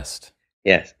stressed.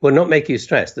 Yes. Well, not make you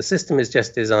stressed. The system is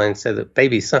just designed so that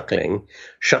baby suckling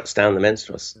shuts down the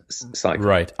menstrual cycle.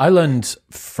 Right. I learned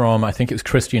from, I think it was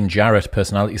Christian Jarrett,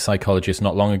 personality psychologist,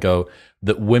 not long ago,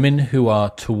 that women who are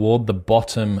toward the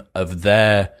bottom of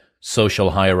their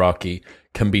social hierarchy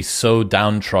can be so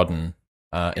downtrodden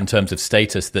in terms of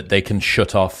status that they can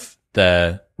shut off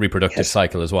their reproductive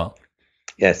cycle as well.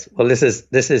 Yes. Well, this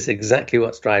is exactly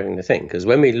what's driving the thing, because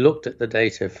when we looked at the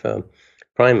data for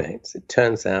primates, it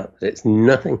turns out that it's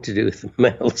nothing to do with the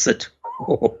males at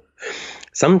all.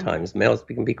 Sometimes males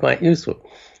can be quite useful,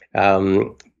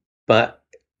 but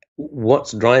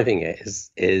what's driving it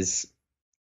is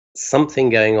something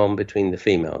going on between the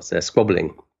females. They're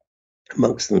squabbling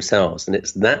amongst themselves, and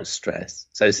it's that stress.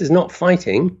 So this is not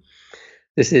fighting.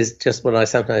 This is just what I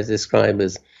sometimes describe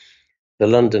as the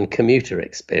London commuter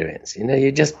experience. You're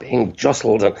just being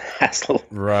jostled and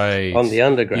hassled on the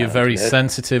underground. You're very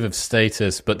sensitive of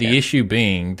status, but the issue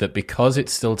being that because it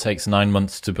still takes 9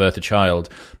 months to birth a child,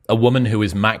 a woman who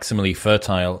is maximally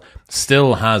fertile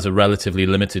still has a relatively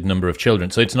limited number of children.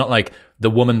 So it's not like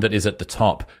the woman that is at the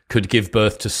top could give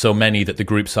birth to so many that the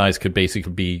group size could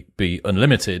basically be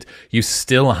unlimited. You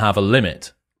still have a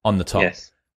limit on the top. Yes.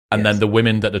 And then the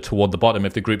women that are toward the bottom,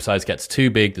 if the group size gets too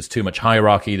big, there's too much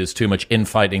hierarchy, there's too much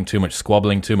infighting, too much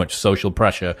squabbling, too much social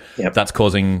pressure. That's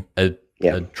causing a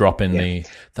drop in the...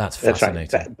 That's fascinating.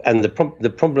 That's right. And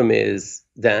the problem is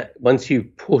that once you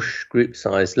push group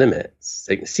size limits,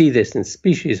 so you can see this in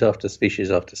species after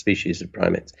species after species of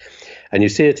primates. And you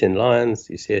see it in lions,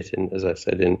 you see it in, as I've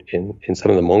said, in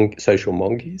some of the social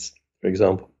monkeys, for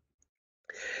example.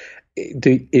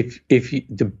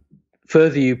 The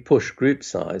further you push group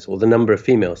size, or the number of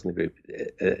females in the group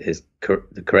is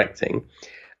the correct thing,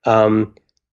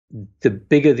 the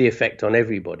bigger the effect on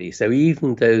everybody. So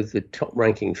even though the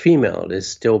top-ranking female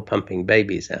is still pumping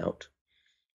babies out,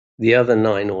 the other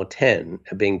 9 or 10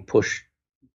 are being pushed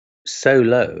so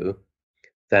low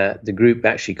that the group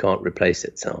actually can't replace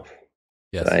itself.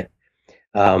 Yes. Right?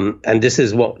 And this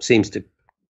is what seems to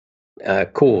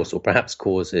cause, or perhaps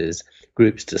causes,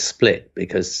 groups to split,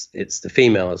 because it's the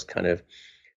females kind of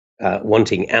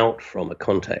wanting out from a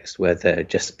context where they're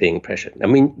just being pressured. I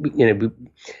mean,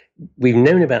 we've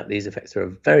known about these effects for a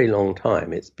very long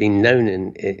time. It's been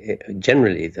known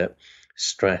generally that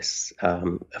stress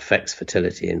affects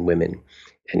fertility in women,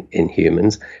 in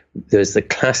humans. There's the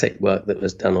classic work that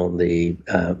was done on the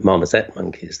marmoset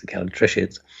monkeys, the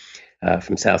calatricids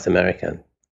from South America,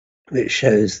 that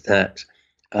shows that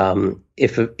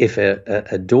if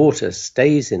a daughter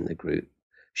stays in the group,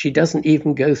 she doesn't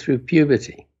even go through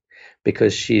puberty,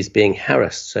 because she's being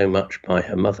harassed so much by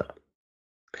her mother,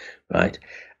 right?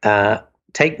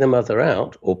 Take the mother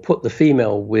out, or put the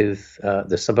female with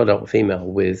the subadult female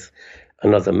with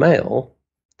another male,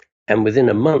 and within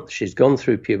a month she's gone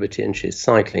through puberty and she's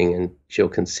cycling and she'll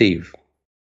conceive.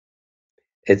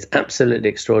 It's absolutely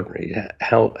extraordinary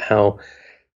how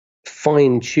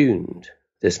fine-tuned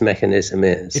this mechanism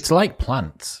is. It's like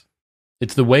plants.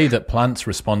 It's the way that plants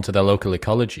respond to their local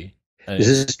ecology. This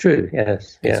is true.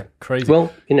 Yes. It's crazy.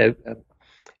 Well,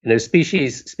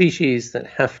 species that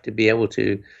have to be able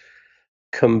to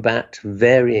combat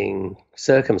varying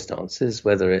circumstances,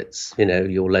 whether it's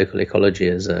your local ecology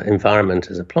as an environment,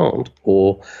 as a plant,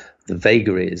 or the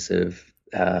vagaries of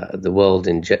the world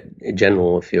in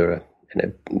general. If you're a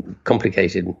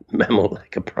complicated mammal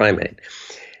like a primate,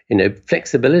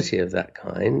 flexibility of that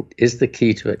kind is the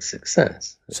key to its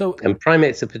success. And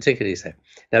primates are particularly so.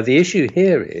 Now, the issue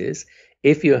here is,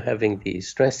 if you're having these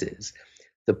stresses,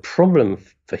 the problem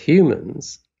for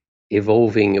humans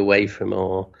evolving away from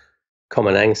our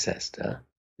common ancestor,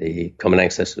 the common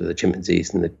ancestor of the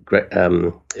chimpanzees and the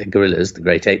gorillas, the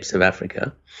great apes of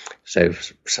Africa, so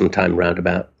sometime around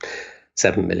about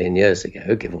 7 million years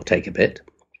ago, give or take a bit,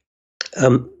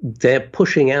 they're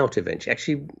pushing out eventually.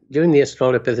 Actually, during the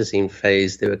Australopithecine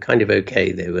phase, they were kind of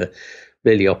okay. They were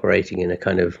really operating in a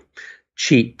kind of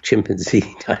cheap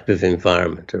chimpanzee type of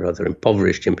environment, or rather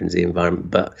impoverished chimpanzee environment.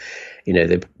 But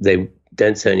they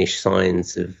don't show any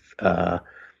signs of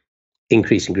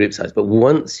increasing group size. But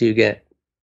once you get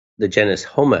the genus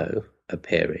Homo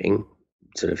appearing,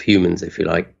 sort of humans, if you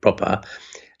like, proper,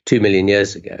 2 million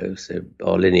years ago, so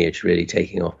our lineage really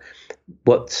taking off.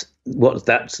 What's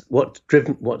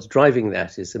driving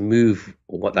that is a move,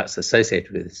 or what that's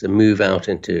associated with is a move out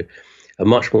into a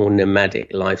much more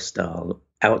nomadic lifestyle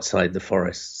outside the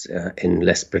forests, in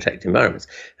less protected environments.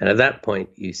 And at that point,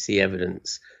 you see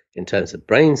evidence in terms of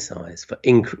brain size for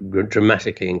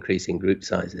dramatically increasing group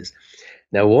sizes.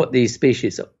 Now, what these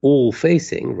species are all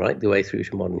facing, right the way through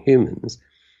to modern humans,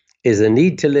 is a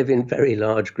need to live in very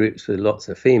large groups with lots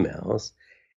of females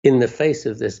in the face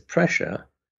of this pressure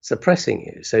suppressing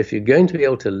you. So if you're going to be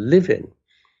able to live in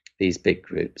these big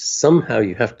groups, somehow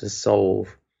you have to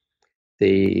solve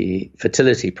the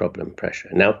fertility problem pressure.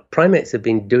 Now, primates have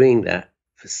been doing that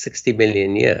for 60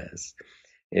 million years.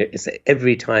 It's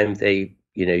every time you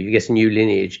get a new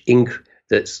lineage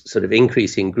that's sort of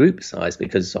increasing group size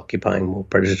because it's occupying more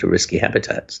predator-risky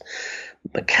habitats,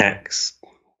 macaques,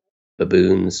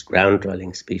 baboons,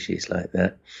 ground-dwelling species like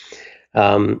that.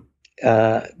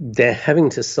 They're having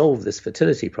to solve this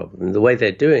fertility problem. And the way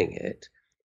they're doing it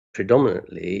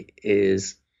predominantly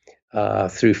is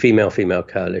through female-female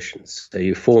coalitions. So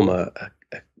you form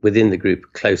within the group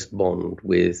a close bond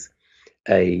with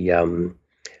a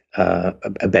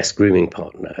best grooming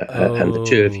partner, and the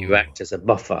two of you act as a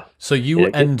buffer. So you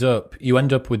end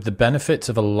up with the benefits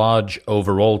of a large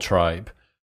overall tribe.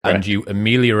 Correct. And you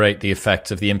ameliorate the effects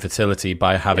of the infertility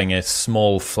by having a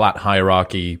small, flat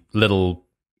hierarchy, little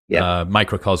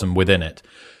microcosm within it.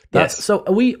 So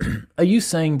are you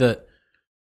saying that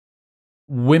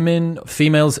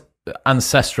females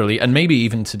ancestrally, and maybe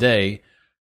even today,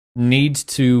 need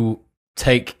to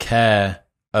take care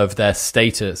of their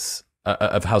status,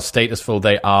 of how statusful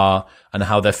they are and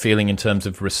how they're feeling in terms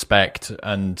of respect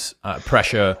and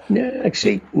pressure? No,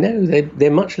 actually, no.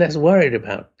 They're much less worried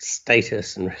about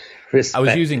status and respect. I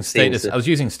was using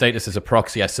status as a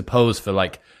proxy, I suppose, for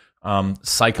like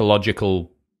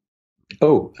psychological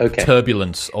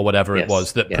turbulence or whatever it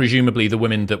was. That presumably the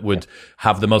women that would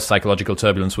have the most psychological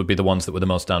turbulence would be the ones that were the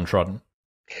most downtrodden.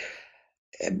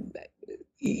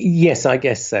 Yes, I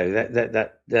guess so.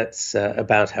 That's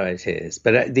about how it is.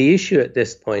 But the issue at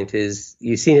this point is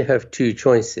you seem to have two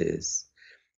choices.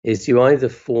 Is you either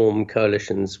form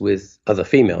coalitions with other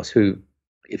females who,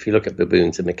 if you look at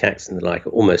baboons and macaques and the like,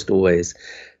 are almost always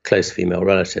close female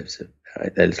relatives.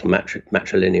 Right? They're little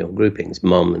matrilineal groupings,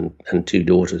 mum and two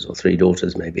daughters or three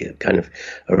daughters, maybe a kind of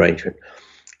arrangement.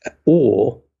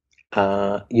 Or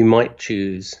you might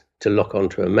choose to lock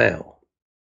onto a male.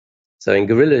 So in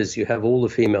gorillas, you have all the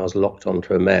females locked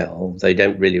onto a male. They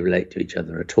don't really relate to each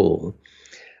other at all.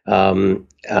 But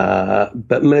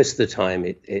most of the time,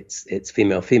 it's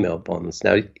female-female bonds.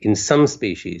 Now, in some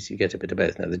species, you get a bit of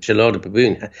both. Now, the gelada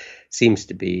baboon seems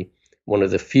to be one of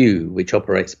the few which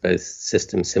operates both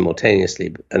systems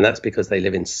simultaneously, and that's because they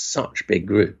live in such big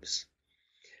groups,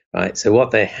 right? So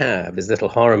what they have is little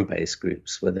harem-based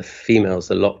groups where the females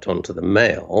are locked onto the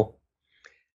male,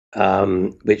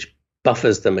 which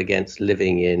buffers them against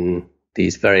living in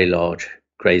these very large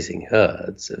grazing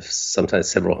herds of sometimes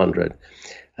several hundred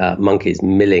monkeys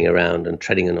milling around and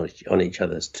treading on each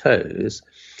other's toes.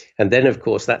 And then, of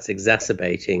course, that's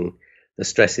exacerbating the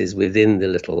stresses within the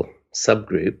little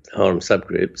subgroup, the harem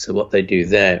subgroup. So what they do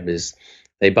there is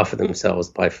they buffer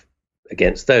themselves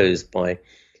against those by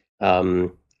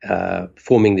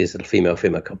forming these little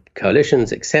female-female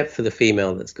coalitions, except for the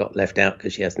female that's got left out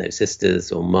because she has no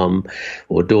sisters or mum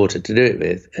or daughter to do it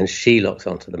with, and she locks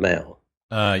onto the male.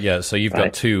 So you've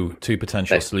got two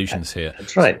potential solutions here.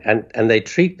 That's right. And they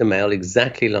treat the male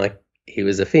exactly like he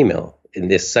was a female in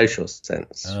this social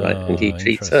sense, right? And he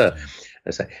treats her.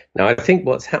 Now, I think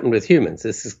what's happened with humans,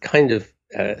 this is kind of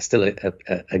still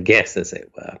a guess, as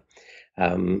it were.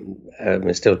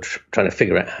 We're still trying to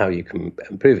figure out how you can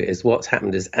improve it, is what's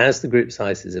happened is as the group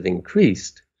sizes have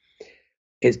increased,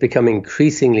 it's become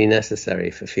increasingly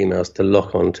necessary for females to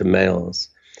lock on to males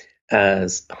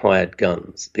as hired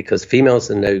guns, because females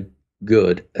are no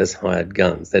good as hired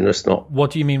guns. They're just not.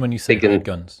 What do you mean when you say hired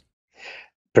guns?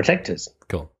 Protectors.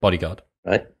 Cool. Bodyguard.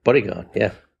 Right? Bodyguard,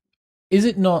 yeah. Is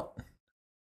it not...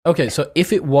 Okay, so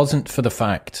if it wasn't for the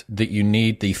fact that you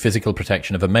need the physical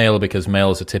protection of a male because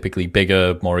males are typically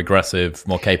bigger, more aggressive,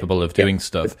 more capable of doing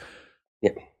stuff...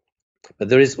 Yeah. But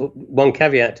there is one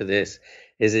caveat to this,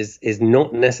 is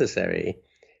not necessary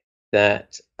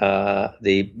that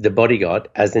the bodyguard,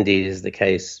 as indeed is the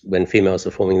case when females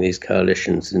are forming these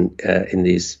coalitions in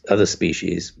these other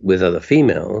species with other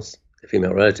females, the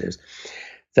female relatives,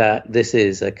 that this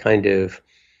is a kind of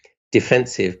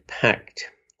defensive pact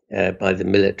by the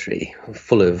military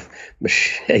full of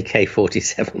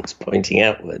AK-47s pointing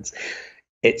outwards.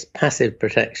 It's passive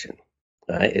protection,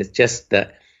 right? It's just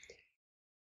that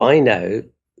I know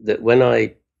that when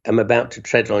I am about to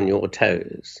tread on your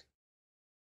toes,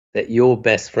 that your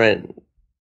best friend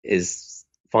is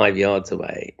 5 yards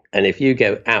away. And if you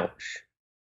go, ouch,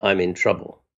 I'm in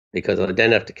trouble, because I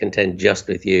don't have to contend just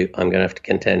with you. I'm going to have to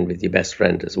contend with your best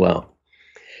friend as well.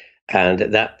 And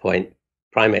at that point,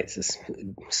 primates are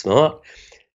smart.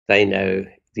 They know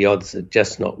the odds are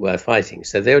just not worth fighting.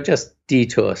 So they'll just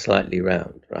detour slightly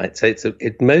round, right? So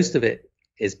most of it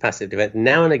is passive defense.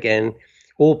 Now and again,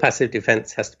 all passive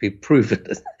defense has to be proven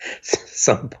at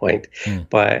some point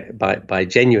by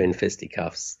genuine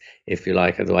fisticuffs, if you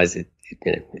like. Otherwise,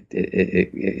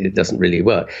 it doesn't really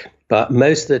work. But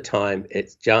most of the time,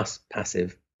 it's just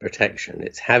passive protection.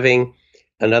 It's having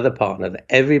another partner that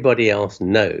everybody else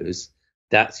knows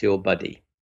that's your buddy.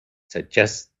 So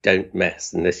just don't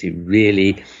mess unless you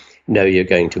really know you're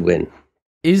going to win.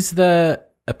 Is there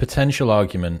a potential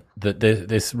argument that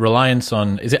this reliance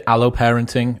on, is it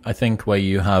alloparenting, I think, where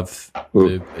you have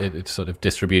it's sort of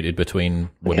distributed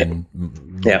between women,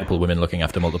 multiple women looking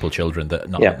after multiple children, that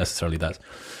not necessarily that.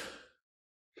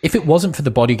 If it wasn't for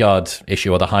the bodyguard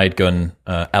issue or the hired gun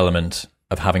element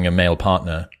of having a male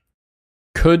partner,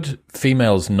 could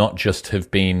females not just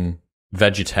have been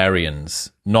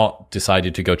vegetarians, not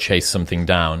decided to go chase something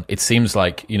down? It seems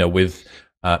like, with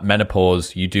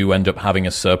menopause, you do end up having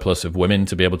a surplus of women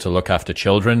to be able to look after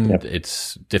children.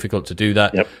 It's difficult to do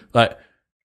that. Like,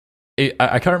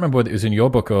 I can't remember whether it was in your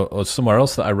book or somewhere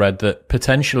else that I read that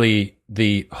potentially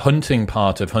the hunting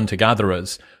part of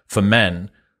hunter-gatherers for men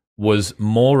was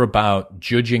more about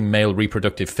judging male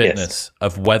reproductive fitness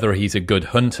of whether he's a good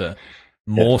hunter,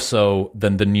 more so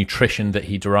than the nutrition that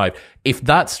he derived. If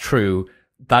that's true,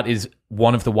 that is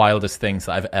one of the wildest things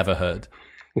that I've ever heard.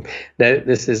 No,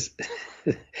 this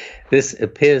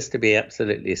appears to be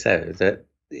absolutely so. That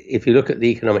if you look at the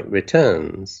economic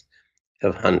returns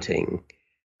of hunting,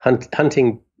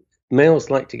 males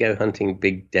like to go hunting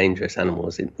big, dangerous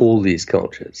animals in all these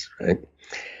cultures, right?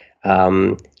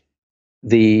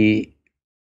 The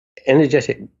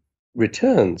energetic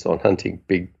returns on hunting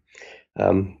big,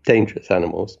 dangerous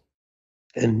animals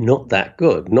are not that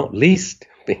good, not least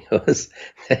because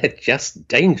they're just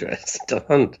dangerous to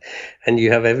hunt, and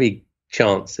you have every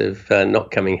chance of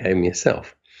not coming home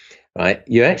yourself, right?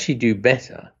 You actually do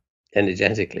better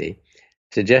energetically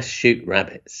to just shoot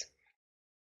rabbits.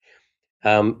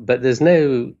 But there's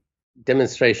no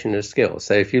demonstration of skill.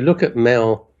 So if you look at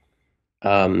male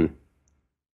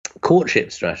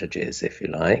courtship strategies, if you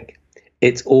like,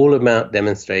 it's all about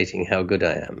demonstrating how good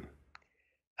I am.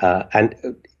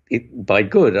 By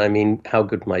good, I mean how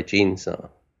good my genes are.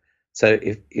 So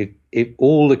if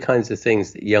all the kinds of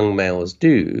things that young males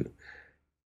do,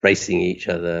 racing each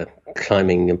other,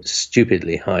 climbing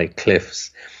stupidly high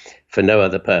cliffs for no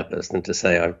other purpose than to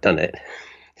say I've done it,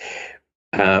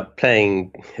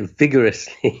 playing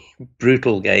vigorously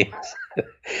brutal games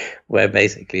where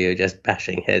basically you're just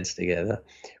bashing heads together,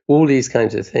 all these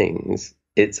kinds of things,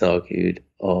 it's argued,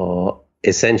 are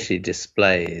essentially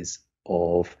displays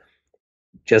of,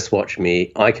 just watch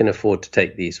me, I can afford to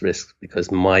take these risks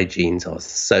because my genes are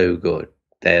so good.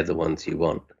 They're the ones you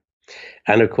want.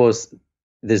 And of course,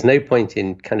 there's no point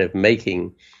in kind of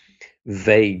making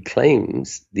vague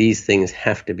claims. These things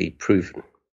have to be proven,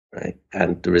 right?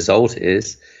 And the result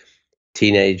is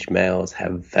teenage males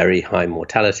have very high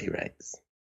mortality rates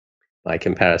by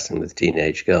comparison with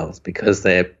teenage girls because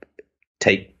they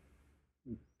take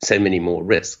so many more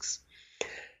risks.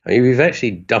 I mean, we've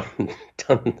actually done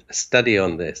a study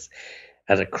on this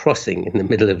at a crossing in the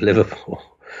middle of Liverpool,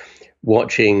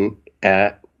 watching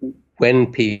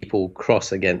when people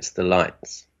cross against the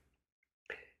lights.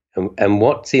 And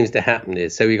what seems to happen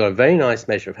is, so we've got a very nice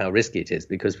measure of how risky it is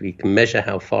because we can measure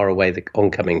how far away the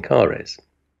oncoming car is.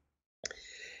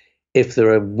 If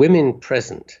there are women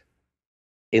present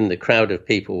in the crowd of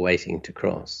people waiting to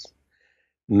cross,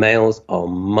 males are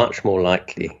much more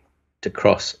likely to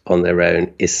cross on their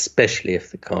own, especially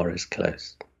if the car is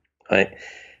close, right?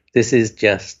 This is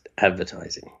just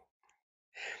advertising.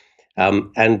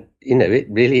 And, it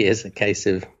really is a case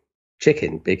of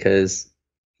chicken because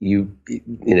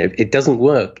it doesn't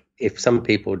work if some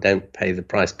people don't pay the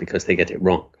price because they get it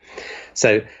wrong.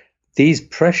 So these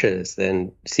pressures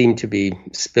then seem to be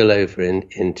spill over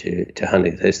into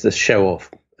hunting. There's the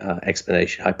show-off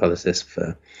explanation hypothesis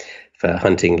for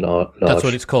hunting large. That's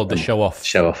what it's called, the show-off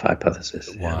hypothesis.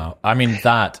 Wow. Yeah. I mean,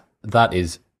 that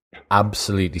is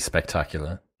absolutely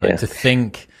spectacular. Like, to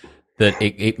think that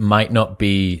it might not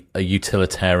be a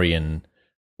utilitarian,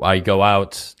 I go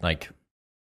out, like,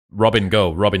 Robin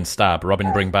go, Robin stab,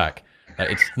 Robin bring back.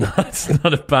 It's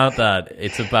not about that.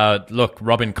 It's about, look,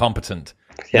 Robin competent.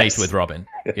 Yes. Mate with Robin.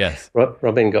 Yes.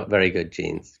 Robin got very good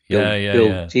genes.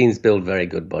 Genes build very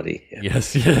good body. Yeah.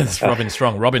 Yes. Robin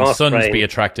strong. Robin's fast sons brain, be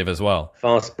attractive as well.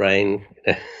 Fast brain.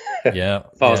 Yeah.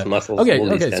 Fast muscles. All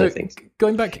these kind of things.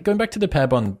 Going back to the pair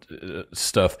bond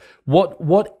stuff.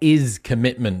 What is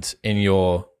commitment in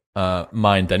your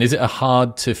mind then? Is it a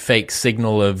hard to fake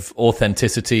signal of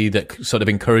authenticity that sort of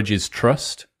encourages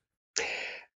trust?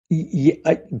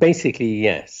 Yeah, basically,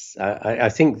 yes. I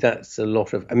think that's a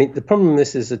lot of. I mean, the problem,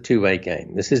 this is a two-way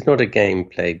game. This is not a game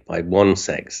played by one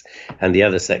sex and the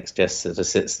other sex just sort of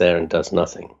sits there and does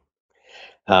nothing.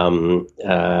 There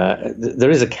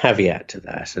is a caveat to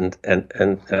that,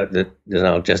 and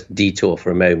I'll just detour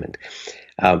for a moment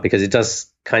because it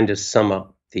does kind of sum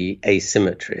up the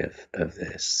asymmetry of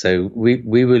this. So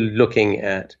we were looking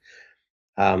at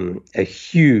a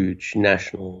huge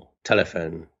national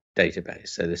telephone database.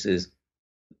 So this is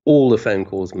all the phone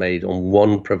calls made on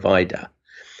one provider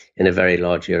in a very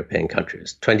large European country.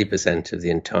 It's 20% of the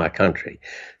entire country.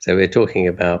 So we're talking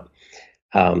about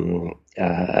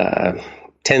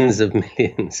tens of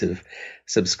millions of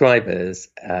subscribers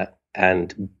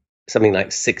and something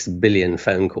like 6 billion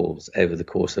phone calls over the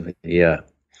course of a year.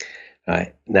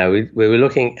 Right. Now, we were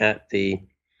looking at the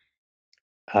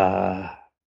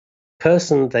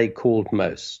person they called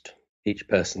most, each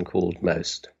person called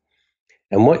most.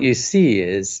 And what you see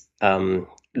is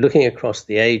looking across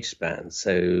the age span.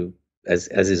 So as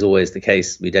is always the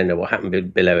case, we don't know what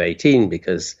happened below 18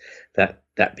 because that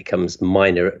becomes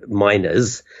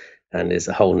minors and is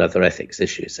a whole nother ethics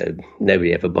issue. So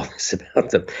nobody ever bothers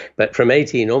about them. But from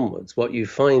 18 onwards, what you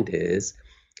find is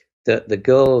that the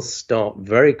girls start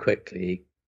very quickly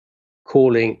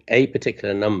calling a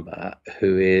particular number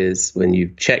who is, when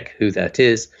you check who that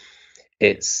is,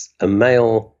 it's a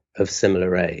male of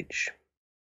similar age.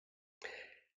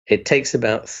 It takes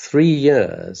about 3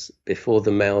 years before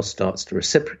the male starts to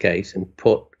reciprocate and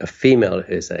put a female of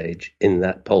his age in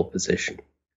that pole position.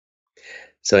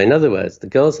 So in other words, the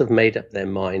girls have made up their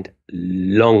mind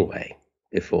long way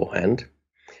beforehand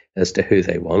as to who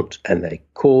they want, and they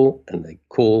call and they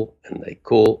call and they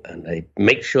call and they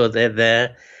make sure they're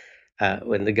there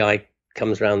when the guy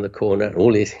comes around the corner and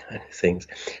all these kind of things,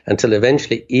 until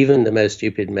eventually even the most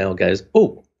stupid male goes,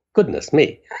 "Oh, goodness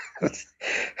me."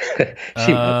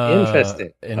 She might be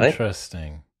interested.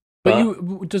 Interesting. Right?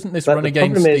 But doesn't this run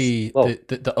against the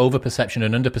overperception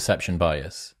and underperception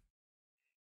bias?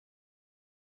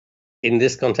 In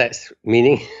this context,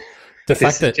 meaning? The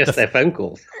fact This is that just their phone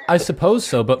calls. I suppose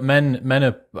so, but men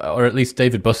are, or at least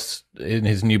David Buss in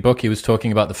his new book, he was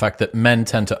talking about the fact that men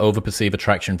tend to overperceive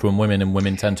attraction from women and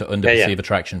women tend to underperceive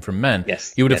attraction from men.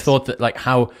 Yes. You would have thought that, like,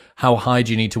 how high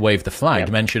do you need to wave the flag?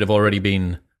 Yeah. Men should have already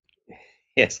been.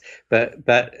 Yes, but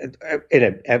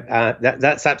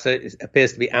that's absolutely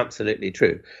appears to be absolutely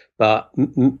true. But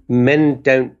men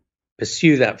don't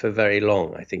pursue that for very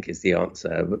long, I think, is the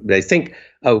answer. They think,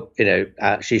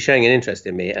 she's showing an interest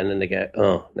in me, and then they go,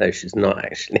 oh no, she's not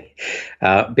actually,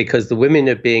 because the women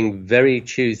are being very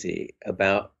choosy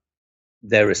about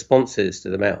their responses to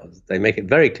the males. They make it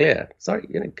very clear. Sorry,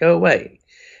 go away,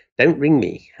 don't ring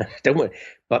me, don't worry.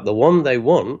 But the one they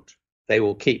want, they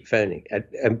will keep phoning.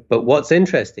 But what's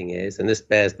interesting is, and this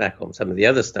bears back on some of the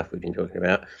other stuff we've been talking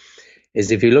about,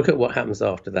 is if you look at what happens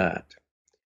after that.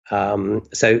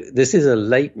 So this is a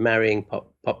late marrying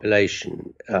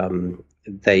population.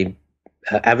 They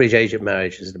average age of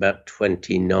marriage is about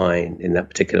 29 in that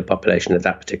particular population at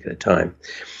that particular time.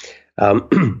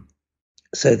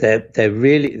 So they're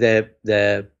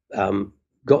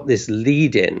got this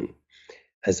lead in,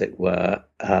 as it were,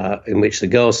 in which the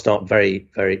girls start very,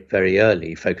 very, very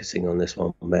early, focusing on this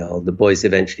one male. The boys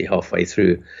eventually halfway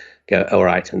through go, all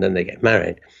right, and then they get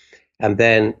married. And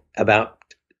then about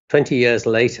 20 years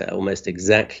later, almost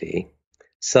exactly,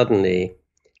 suddenly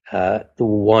the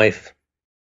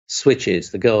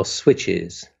girl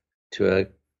switches to a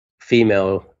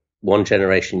female 1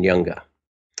 generation younger.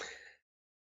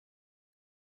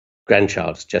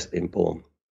 Grandchild's just been born.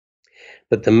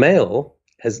 But the male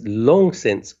has long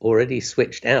since already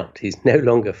switched out. He's no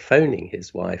longer phoning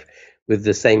his wife with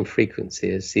the same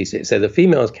frequency as he. So the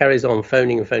female carries on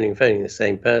phoning the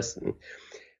same person.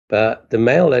 But the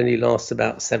male only lasts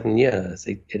about 7 years,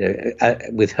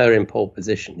 with her in pole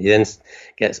position. He then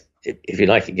gets, if you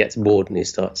like, he gets bored and he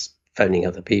starts phoning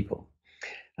other people.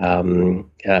 And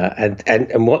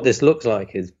what this looks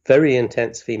like is very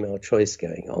intense female choice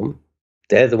going on.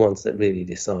 They're the ones that really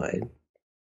decide.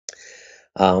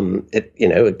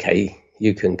 Okay,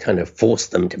 you can kind of force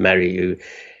them to marry you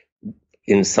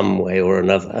in some way or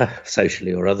another,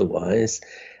 socially or otherwise,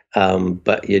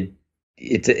 but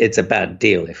it's a bad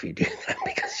deal if you do that,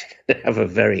 because you're going to have a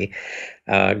very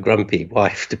grumpy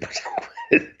wife to put up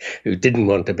with, who didn't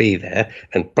want to be there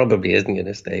and probably isn't going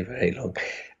to stay very long.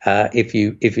 If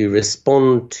you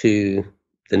respond to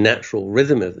the natural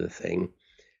rhythm of the thing,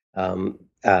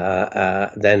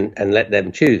 then and let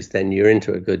them choose, then you're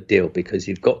into a good deal, because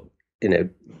you've got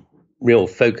real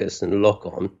focus and lock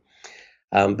on.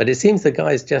 But it seems the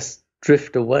guys just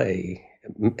drift away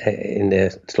in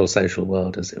their little social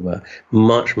world, as it were,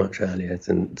 much earlier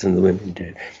than the women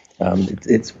do.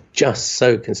 It's just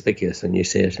so conspicuous when you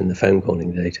see it in the phone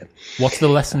calling data. What's the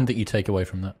lesson that you take away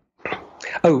from that?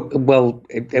 Oh, well,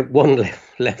 at one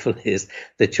level is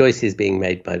the choice is being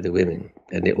made by the women,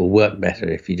 and it will work better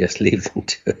if you just leave them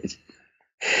to it.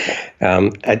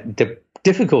 The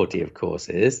difficulty, of course,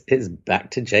 is back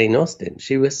to Jane Austen.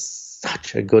 She was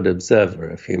such a good observer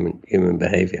of human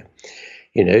behavior.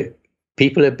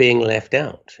 People are being left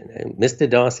out. Mr.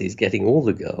 Darcy's getting all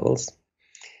the girls,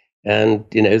 and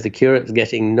the curate's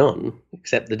getting none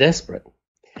except the desperate.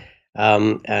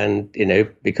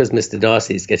 Because Mr.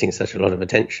 Darcy is getting such a lot of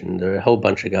attention, there are a whole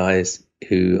bunch of guys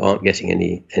who aren't getting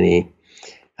any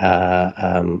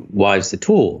wives at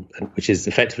all, which is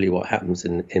effectively what happens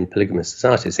in polygamous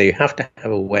society. So you have to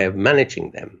have a way of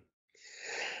managing them,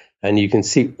 and you can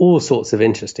see all sorts of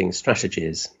interesting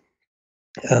strategies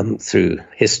through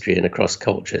history and across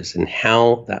cultures and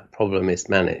how that problem is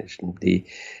managed. And the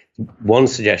one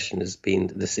suggestion has been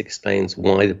that this explains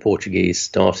why the Portuguese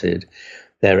started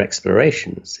their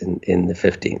explorations in the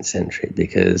 15th century,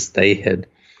 because they had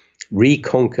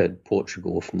reconquered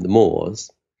Portugal from the Moors.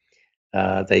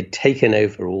 They'd taken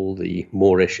over all the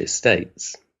Moorish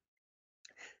estates.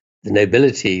 The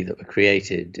nobility that were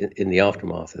created in the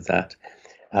aftermath of that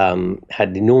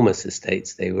had enormous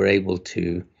estates. They were able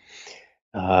to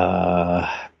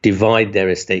divide their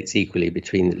estates equally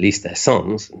between at least their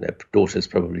sons, and their daughters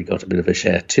probably got a bit of a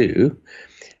share too.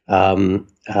 And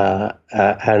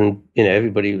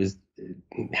everybody was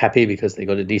happy because they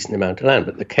got a decent amount of land.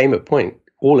 But there came a point,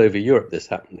 all over Europe this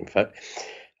happened, in fact,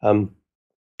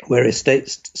 where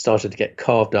estates started to get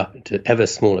carved up into ever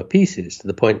smaller pieces to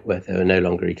the point where they were no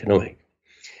longer economic.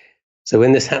 So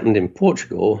when this happened in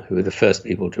Portugal, who were the first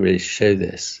people to really show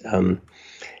this,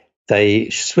 they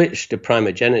switched to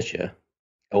primogeniture.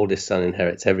 Oldest son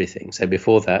inherits everything. So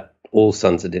before that, all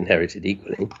sons had inherited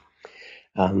equally.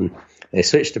 They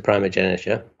switched to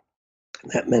primogeniture.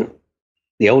 That meant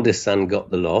the oldest son got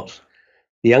the lot.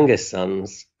 The youngest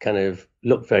sons kind of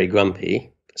looked very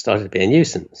grumpy, started to be a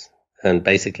nuisance. And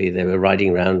basically they were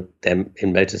riding around them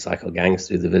in motorcycle gangs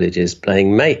through the villages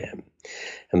playing mayhem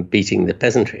and beating the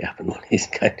peasantry up and all these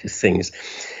kind of things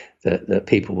that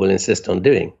people will insist on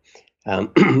doing.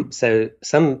 So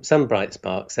some bright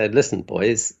spark said, listen,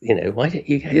 boys, why don't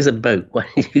you, here's a boat, why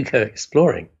don't you go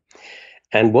exploring?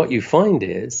 And what you find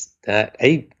is that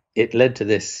it led to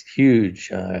this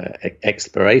huge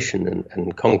exploration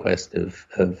and conquest of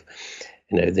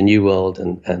the New World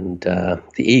and the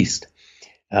East.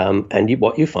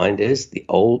 What you find is the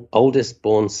oldest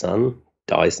born son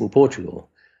dies in Portugal.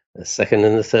 The second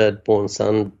and the third born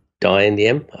son die in the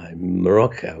empire,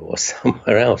 Morocco or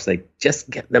somewhere else. They just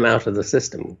get them out of the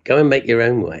system. Go and make your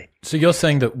own way. So you're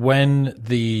saying that when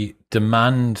the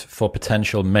demand for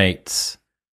potential mates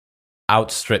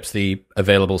outstrips the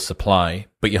available supply,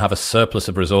 but you have a surplus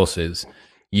of resources,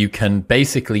 you can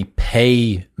basically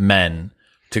pay men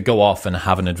to go off and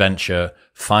have an adventure,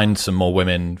 find some more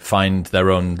women, find their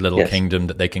own little kingdom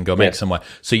that they can go make somewhere.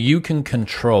 So you can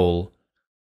control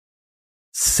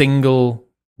single,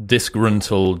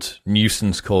 disgruntled,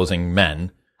 nuisance-causing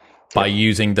men by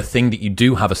using the thing that you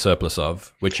do have a surplus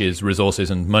of, which is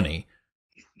resources and money.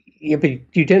 Yeah, but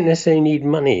you don't necessarily need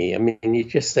money. I mean, you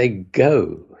just say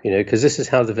go, because this is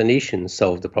how the Venetians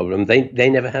solved the problem. They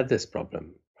never had this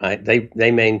problem, right?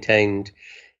 They maintained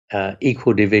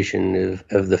equal division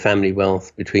of the family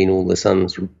wealth between all the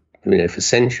sons, for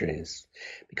centuries,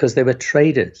 because they were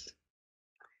traders,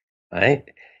 right?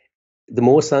 The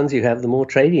more sons you have, the more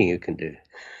trading you can do.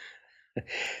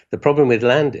 The problem with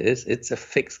land is it's a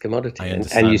fixed commodity.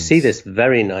 And you see this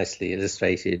very nicely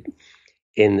illustrated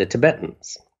in the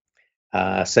Tibetans.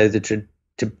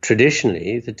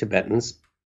 Traditionally, the Tibetans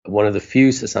are one of the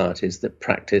few societies that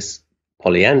practice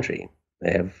polyandry.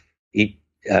 They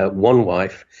have one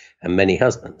wife and many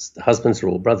husbands. The husbands are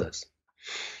all brothers.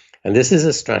 And this is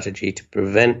a strategy to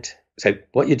prevent. So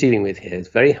what you're dealing with here is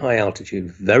very high altitude,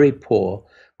 very poor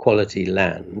quality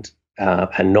land,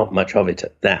 and not much of it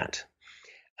at that.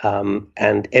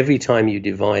 And every time you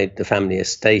divide the family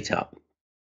estate up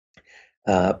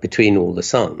between all the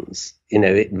sons,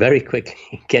 it very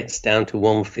quickly gets down to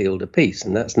one field apiece,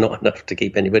 and that's not enough to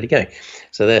keep anybody going.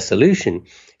 So their solution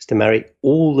is to marry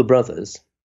all the brothers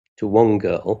to one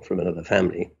girl from another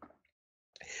family.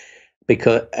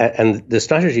 And the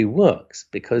strategy works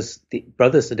because the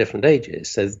brothers are different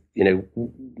ages. So,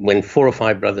 when 4 or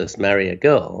 5 brothers marry a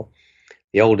girl,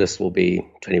 the oldest will be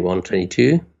 21,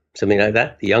 22, something like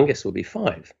that. The youngest will be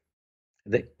 5.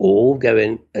 They all go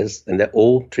in and they're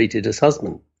all treated as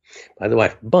husband by the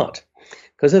wife. But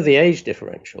because of the age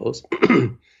differentials,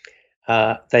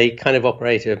 they kind of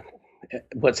operate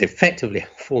what's effectively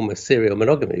a form of serial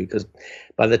monogamy, because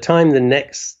by the time the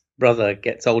next brother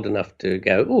gets old enough to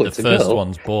go, it's a girl. The first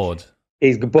one's bored.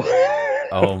 He's bored.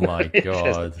 Oh my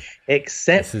God.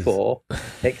 Except for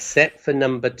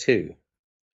number 2,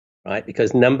 right?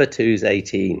 Because number 2's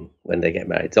 18 when they get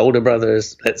married. It's older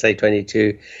brothers, let's say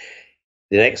 22.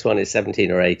 The next one is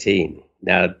 17 or 18.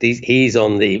 Now, he's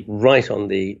right on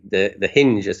the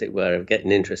hinge, as it were, of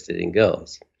getting interested in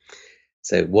girls.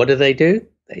 So what do?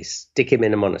 They stick him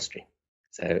in a monastery.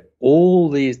 So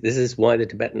this is why the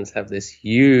Tibetans have this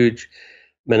huge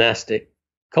monastic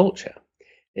culture.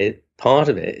 Part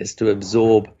of it is to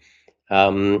absorb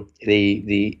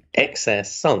the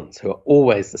excess sons, who are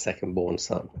always the second born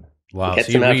son. Wow,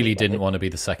 so you really didn't want to be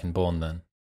the second born then?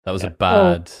 That was a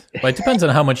bad... Well, it depends on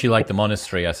how much you like the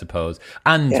monastery, I suppose,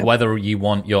 and whether you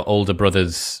want your older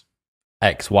brother's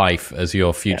ex-wife as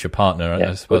your future partner,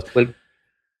 I suppose. Well,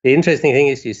 the interesting thing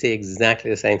is you see exactly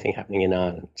the same thing happening in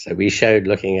Ireland. So we showed,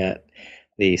 looking at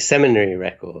the seminary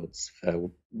records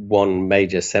for one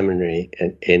major seminary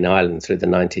in Ireland through the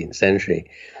 19th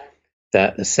century,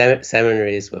 that the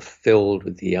seminaries were filled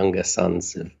with the younger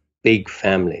sons of big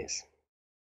families.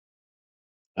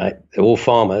 Right? They're all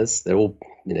farmers. They're all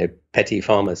petty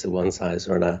farmers of one size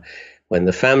or another. When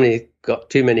the family got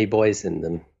too many boys in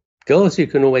them, girls you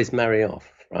can always marry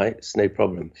off, right? It's no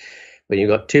problem. When you've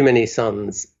got too many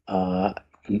sons,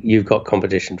 you've got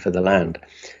competition for the land.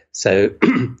 So,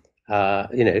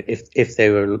 if they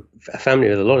were a family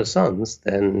with a lot of sons,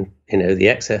 then, the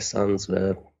excess sons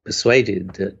were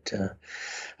persuaded that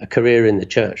a career in the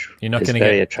church is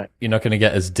very attractive. You're not going to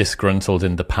get as disgruntled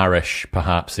in the parish,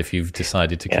 perhaps, if you've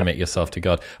decided to commit yourself to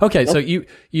God. Okay, so you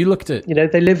looked at...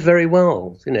 they live very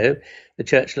well, The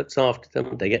church looks after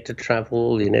them. They get to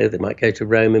travel, they might go to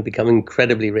Rome and become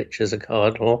incredibly rich as a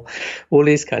cardinal, all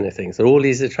these kind of things. There are all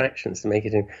these attractions to make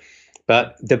it in.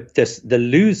 But the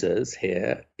losers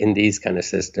here in these kind of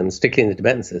systems, particularly in the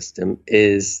Tibetan system,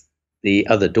 is the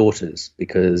other daughters,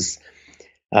 because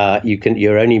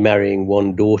you're only marrying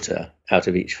one daughter out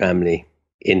of each family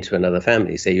into another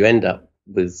family. So you end up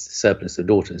with surplus of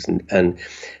daughters, and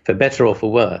for better or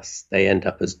for worse, they end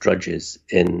up as drudges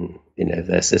in,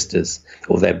 their sisters'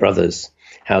 or their brothers'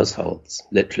 households,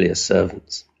 literally as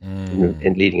servants,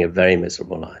 in leading a very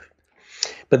miserable life.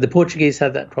 But the Portuguese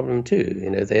had that problem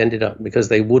too. They ended up, because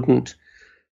they wouldn't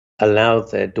allow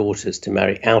their daughters to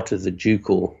marry out of the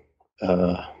ducal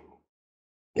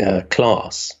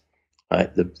class,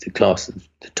 right? The class of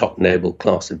the top noble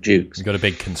class of dukes. You've got a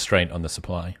big constraint on the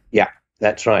supply. Yeah,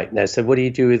 that's right. Now, so what do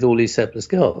you do with all these surplus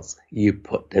girls? You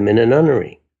put them in a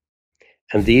nunnery.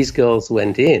 And these girls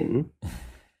went in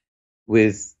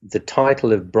with the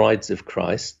title of brides of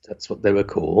Christ. That's what they were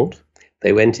called.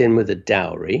 They went in with a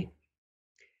dowry.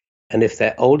 And if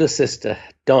their older sister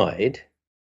died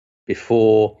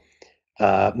before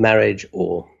marriage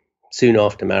or soon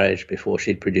after marriage, before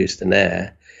she'd produced an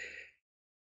heir,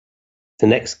 the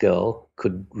next girl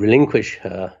could relinquish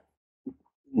her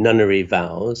nunnery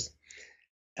vows,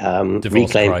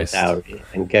 reclaim her dowry,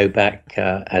 and go back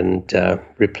and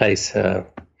replace her.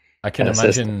 I can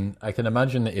imagine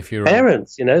that if you're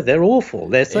parents, they're awful.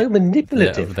 They're so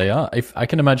manipulative. They are. I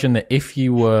can imagine that if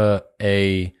you were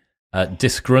a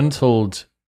disgruntled,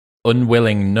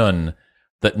 unwilling nun,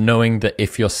 that knowing that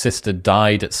if your sister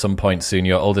died at some point soon,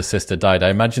 your older sister died, I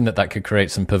imagine that could create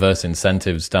some perverse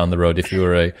incentives down the road if you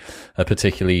were a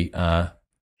particularly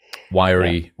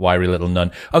wiry little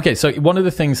nun. Okay, so one of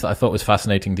the things that I thought was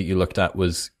fascinating that you looked at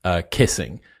was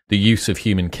kissing, the use of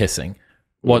human kissing.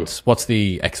 What's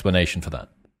the explanation for that?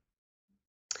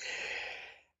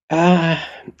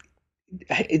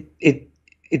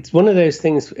 It's one of those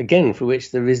things, again, for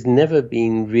which there has never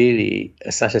been really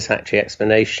a satisfactory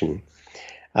explanation.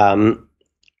 One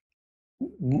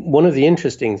of the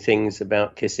interesting things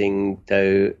about kissing,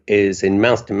 though, is in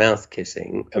mouth-to-mouth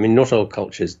kissing. I mean, not all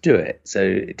cultures do it, so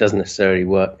it doesn't necessarily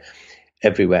work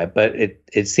everywhere, but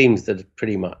it seems that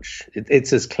pretty much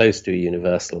it's as close to a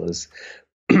universal as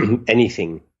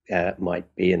anything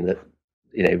might be, and that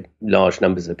large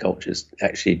numbers of cultures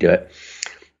actually do it.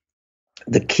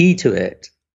 The key to it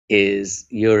is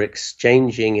you're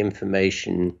exchanging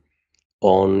information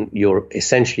on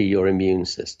essentially your immune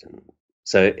system.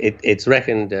 So it's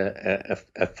reckoned a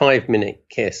 5-minute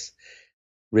kiss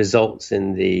results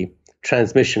in the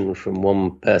transmission from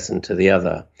one person to the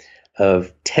other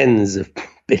of tens of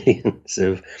billions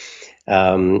of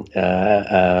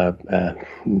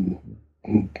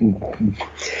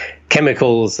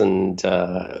chemicals and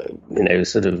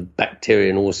sort of bacteria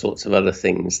and all sorts of other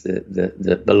things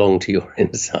that belong to your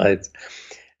insides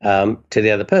to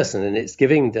the other person, and it's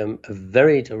giving them a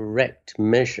very direct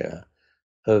measure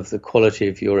of the quality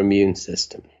of your immune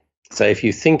system. So if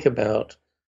you think about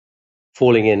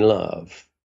falling in love,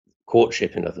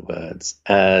 courtship in other words,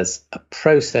 as a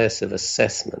process of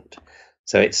assessment.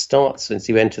 So it starts as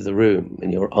you enter the room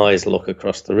and your eyes look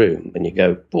across the room and you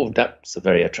go, oh, that's a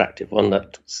very attractive one.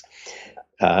 That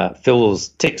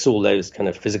ticks all those kind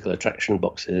of physical attraction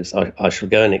boxes. I shall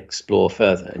go and explore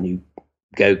further. And you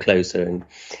go closer and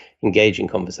engage in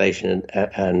conversation.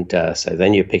 And so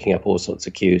then you're picking up all sorts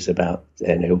of cues about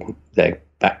their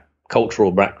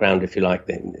cultural background, if you like,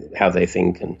 how they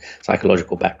think, and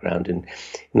psychological background in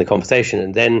the conversation.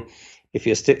 And then if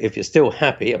you're still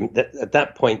happy, at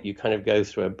that point you kind of go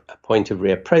through a point of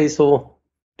reappraisal.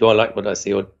 Do I like what I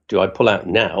see, or do I pull out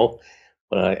now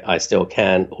when I still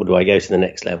can, or do I go to the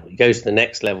next level? You go to the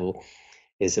next level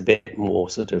is a bit more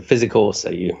sort of physical, so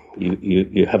you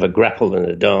have a grapple and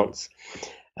a dance,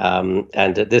 and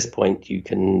at this point you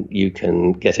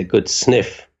can get a good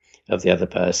sniff of the other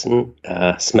person,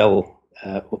 smell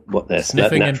what they're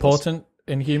sniffing. Important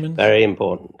in humans. Very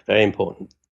important, very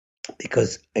important.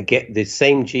 Because again, the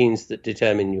same genes that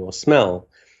determine your smell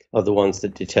are the ones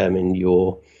that determine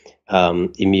your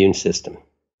immune system.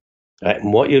 Right?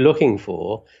 And what you're looking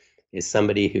for is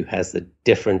somebody who has a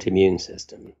different immune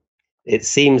system. It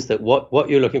seems that what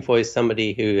you're looking for is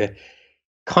somebody who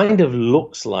kind of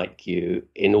looks like you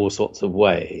in all sorts of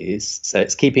ways. So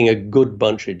it's keeping a good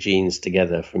bunch of genes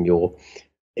together from your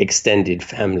extended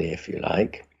family, if you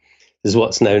like. There's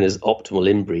what's known as optimal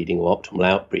inbreeding or optimal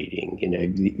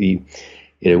outbreeding.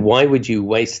 Why would you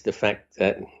waste the fact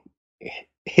that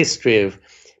history of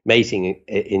mating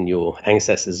in your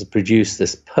ancestors has produced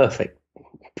this perfect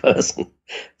person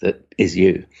that is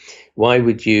you? Why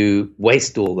would you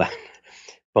waste all that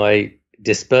by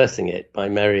dispersing it by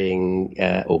marrying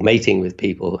or mating with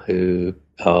people who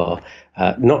are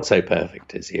not so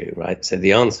perfect as you, right? So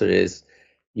the answer is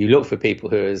you look for people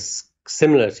who are as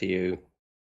similar to you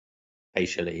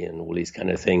facially and all these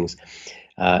kind of things,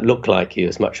 look like you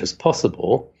as much as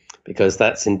possible, because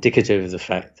that's indicative of the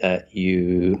fact that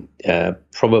you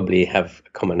probably have a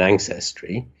common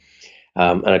ancestry.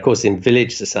 And of course, in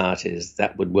village societies,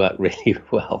 that would work really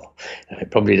well. It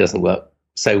probably doesn't work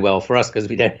so well for us because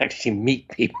we don't actually meet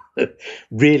people that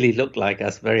really look like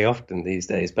us very often these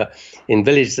days. But in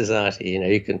village society,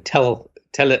 you can tell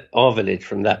it our village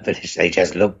from that village. They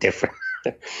just look different.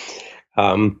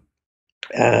 And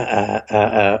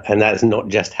that's not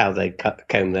just how they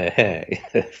comb their hair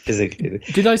physically.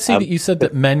 Did I see that you said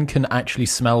that men can actually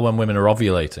smell when women are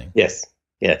ovulating? Yes.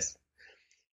 This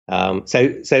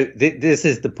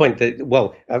is the point that,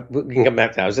 we can come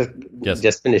back to that. I was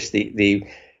just finished the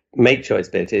mate choice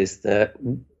bit, is that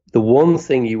the one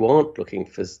thing you aren't looking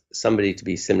for somebody to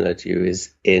be similar to you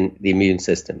is in the immune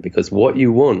system, because what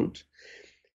you want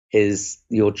is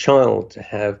your child to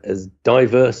have as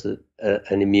diverse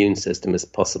an immune system as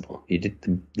possible.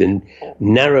 The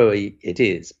narrower it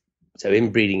is, so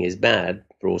inbreeding is bad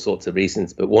for all sorts of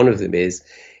reasons, but one of them is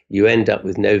you end up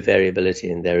with no variability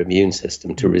in their immune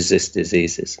system to resist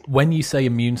diseases. When you say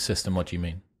immune system, what do you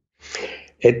mean?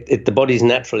 The body's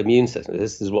natural immune system.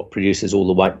 This is what produces all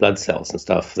the white blood cells and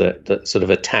stuff that sort of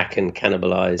attack and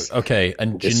cannibalize. Okay,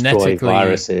 and destroy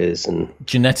viruses and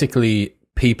genetically,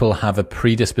 people have a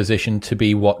predisposition to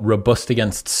be robust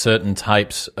against certain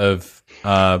types of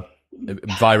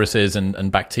viruses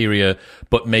and bacteria,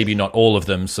 but maybe not all of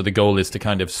them. So the goal is to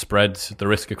kind of spread the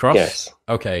risk across. Yes.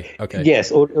 Okay. Yes,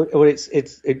 or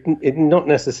it's not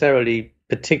necessarily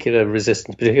particular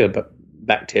resistance, particular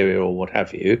bacteria or what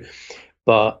have you,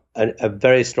 but a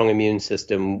very strong immune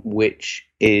system, which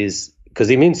is because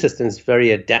the immune system is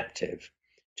very adaptive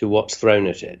to what's thrown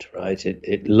at it. Right?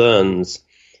 It learns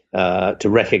to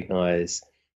recognize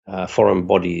foreign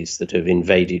bodies that have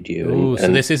invaded you. Ooh, so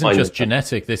this isn't just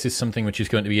genetic. This is something which is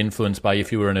going to be influenced by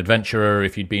if you were an adventurer,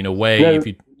 if you'd been away.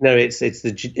 No, it's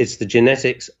the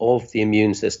genetics of the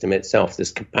immune system itself.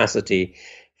 This capacity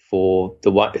for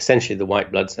essentially the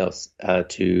white blood cells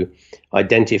to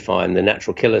identify, and the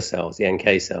natural killer cells, the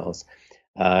NK cells,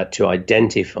 to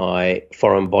identify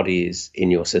foreign bodies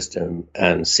in your system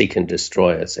and seek and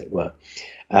destroy, as it were.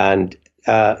 And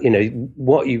there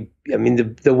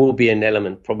will be an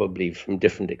element probably from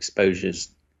different exposures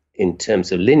in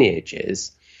terms of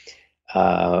lineages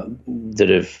that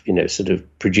have, sort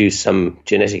of produced some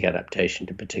genetic adaptation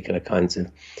to particular kinds of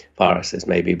viruses,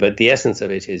 maybe. But the essence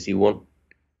of it is you want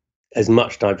as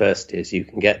much diversity as you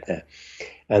can get there.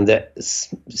 And that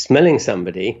smelling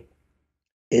somebody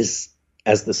is,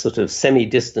 as the sort of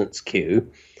semi-distance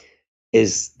cue,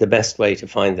 is the best way to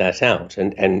find that out.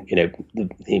 And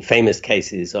the famous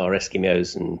cases are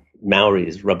Eskimos and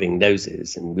Maoris rubbing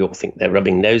noses, and we all think they're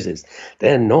rubbing noses.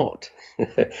 They're not.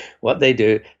 What they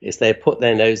do is they put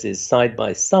their noses side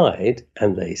by side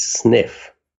and they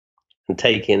sniff and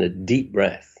take in a deep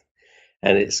breath.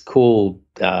 And it's called,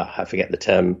 I forget the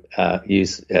term how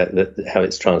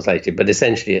it's translated, but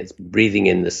essentially it's breathing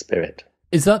in the spirit.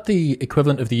 Is that the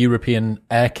equivalent of the European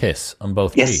air kiss on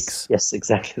both cheeks? Yes,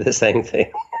 exactly the same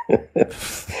thing.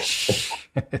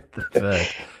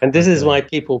 And this is why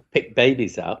people pick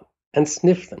babies up and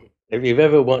sniff them. If you've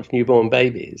ever watched newborn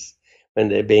babies, when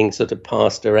they're being sort of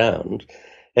passed around,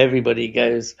 everybody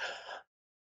goes,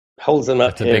 holds them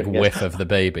up. It's a big whiff of the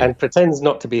baby. And pretends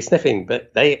not to be sniffing,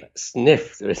 but they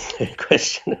sniff. There is no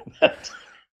question about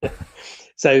it.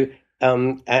 So,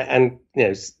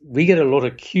 we get a lot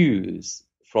of cues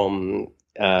from,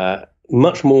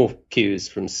 much more cues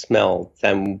from smell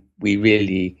than we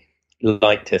really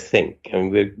like to think. I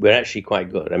mean, we're actually quite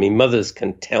good. I mean, mothers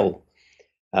can tell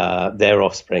their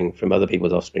offspring from other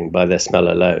people's offspring by their smell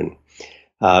alone.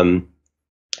 The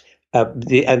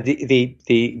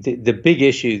big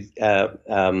issue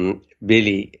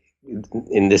really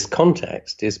in this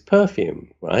context is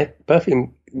perfume, right?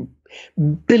 Perfume,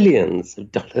 billions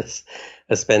of dollars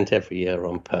are spent every year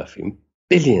on perfume,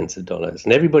 billions of dollars,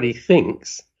 and everybody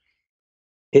thinks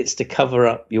it's to cover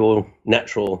up your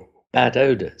natural bad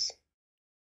odors,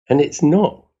 and it's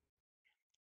not.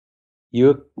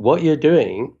 What you're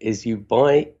doing is you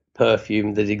buy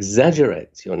perfume that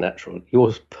exaggerates your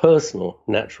personal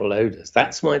natural odors.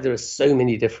 That's why there are so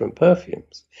many different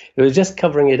perfumes. If it was just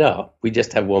covering it up, we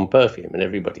just have one perfume, and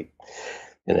everybody,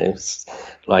 it's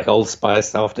like Old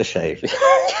Spice aftershave,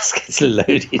 just gets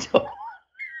loaded on.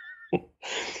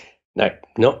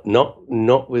 No,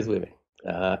 not with women.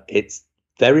 It's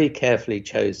very carefully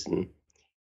chosen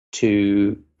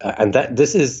to, and that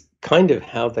this is kind of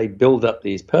how they build up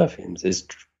these perfumes. Is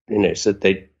so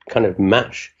they kind of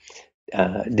match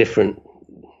different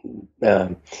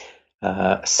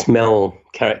smell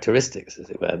characteristics, as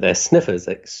it were. Their sniffers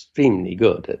are extremely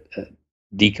good at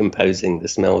decomposing the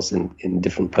smells in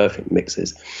different perfume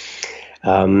mixes.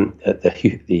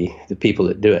 The people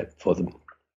that do it for them.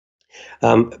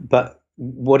 But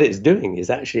what it's doing is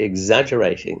actually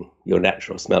exaggerating your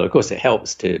natural smell. Of course, it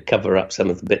helps to cover up some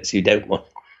of the bits you don't want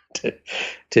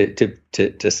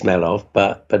to smell of,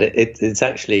 but it's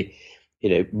actually,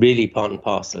 really part and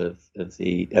parcel of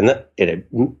the, and that,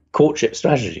 courtship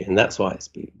strategy, and that's why it's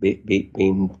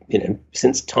been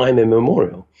since time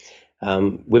immemorial.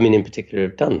 Women in particular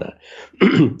have done that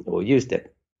or used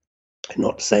it.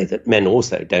 Not to say that men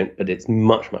also don't, but it's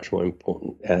much, much more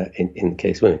important in the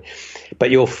case of women. But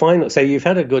so you've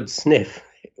had a good sniff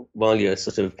while you're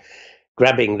sort of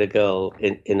grabbing the girl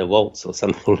in a waltz or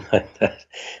something like that,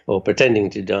 or pretending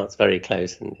to dance very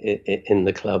close in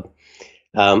the club.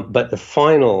 But the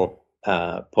final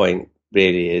point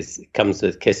really comes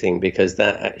with kissing, because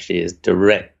that actually is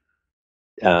direct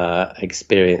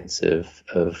experience of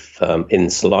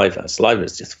in saliva. Saliva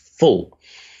is just full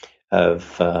of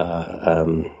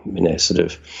sort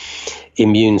of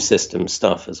immune system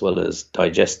stuff as well as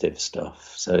digestive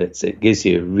stuff. So it gives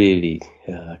you a really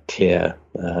clear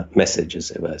message,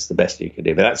 as it were. It's the best you could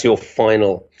do. But that's your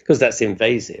final, because that's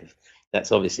invasive.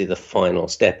 That's obviously the final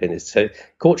step in it. So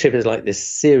courtship is like this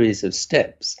series of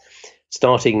steps,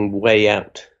 starting way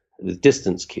out with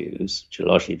distance cues, which are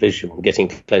largely visual, and getting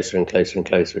closer and closer and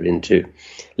closer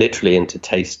literally into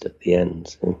taste at the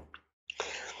end. So.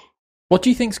 What do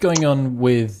you think's going on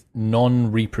with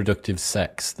non-reproductive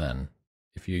sex then,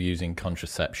 if you're using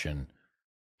contraception?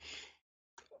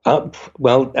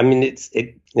 Well, I mean,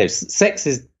 sex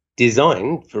is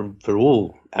designed for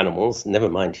all animals, never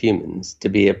mind humans, to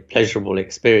be a pleasurable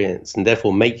experience and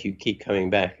therefore make you keep coming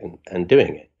back and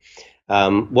doing it.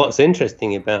 What's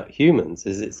interesting about humans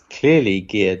is it's clearly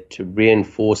geared to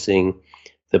reinforcing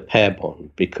the pair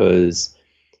bond, because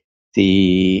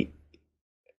the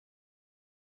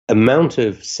amount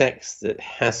of sex that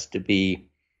has to be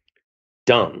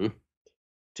done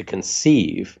to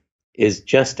conceive is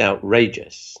just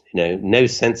outrageous. No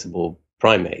sensible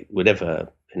primate would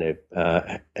ever,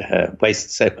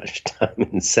 waste so much time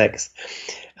in sex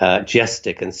just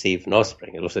to conceive an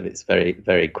offspring. A lot of it's very,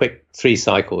 very quick, 3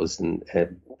 cycles and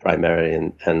primarily,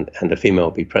 and a female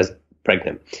will be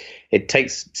pregnant. It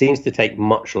seems to take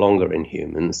much longer in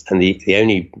humans, and the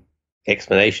only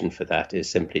explanation for that is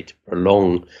simply to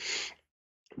prolong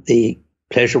the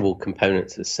pleasurable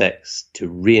components of sex to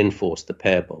reinforce the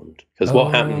pair bond. Because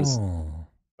what happens,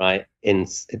 right,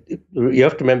 you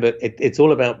have to remember, it's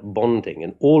all about bonding,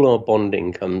 and all our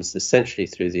bonding comes essentially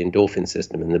through the endorphin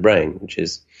system in the brain, which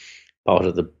is part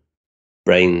of the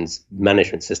brain's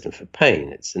management system for pain.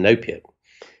 It's an opiate,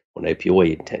 or an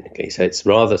opioid technically, so it's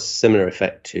rather similar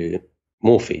effect to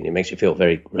morphine. It makes you feel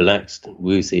very relaxed and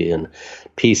woozy and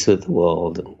peace with the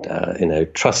world,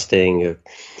 and trusting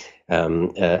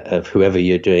of whoever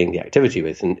you're doing the activity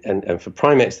with. And for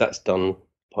primates, that's done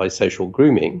by social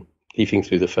grooming. Leafing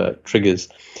through the fur triggers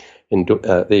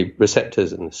the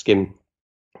receptors in the skin,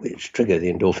 which trigger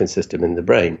the endorphin system in the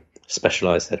brain,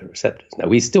 specialized set of receptors. Now,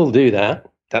 we still do that.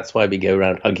 That's why we go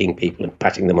around hugging people and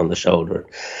patting them on the shoulder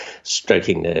and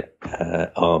stroking their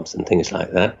arms and things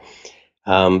like that.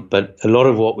 But a lot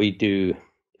of what we do,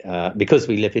 because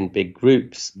we live in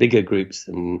bigger groups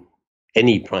than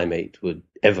any primate would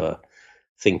ever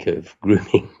think of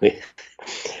grooming with.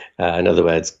 In other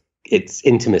words, it's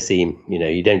intimacy.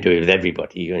 You don't do it with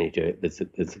everybody. You only do it with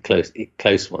the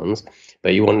close ones.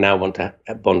 But you now want to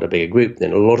bond a bigger group.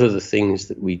 Then a lot of the things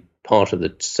that part of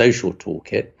the social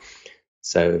toolkit.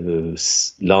 So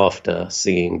laughter,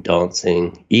 singing,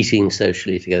 dancing, eating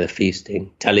socially together,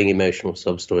 feasting, telling emotional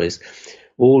sob stories,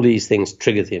 all these things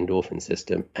trigger the endorphin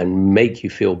system and make you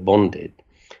feel bonded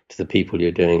to the people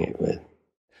you're doing it with.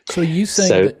 So are you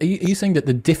saying that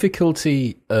the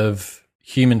difficulty of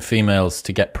human females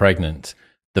to get pregnant,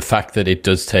 the fact that it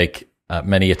does take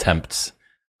many attempts,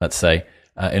 let's say,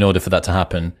 in order for that to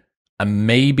happen, and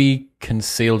maybe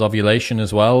concealed ovulation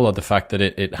as well, or the fact that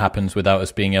it happens without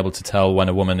us being able to tell when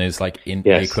a woman is like the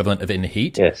equivalent of in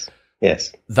heat?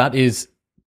 Yes. That is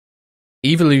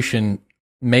evolution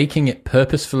making it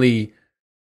purposefully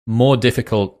more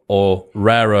difficult or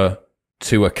rarer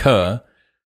to occur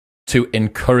to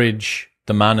encourage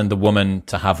the man and the woman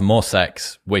to have more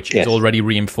sex, which is already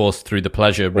reinforced through the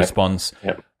pleasure response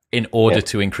in order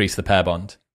to increase the pair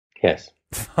bond. Yes.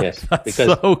 That's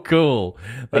so cool.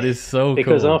 That is so cool.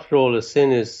 Because after all, as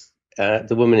soon as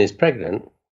the woman is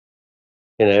pregnant,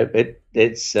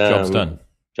 it's job's done.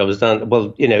 Job's done.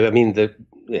 Well,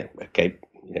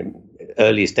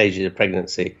 early stages of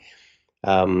pregnancy,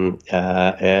 you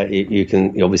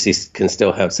obviously can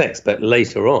still have sex, but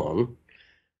later on,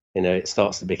 it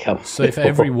starts to become So if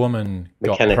every woman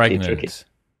got pregnant, tricky.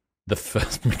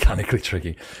 Mechanically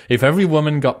tricky. If every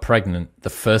woman got pregnant the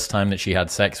first time that she had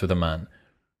sex with a man,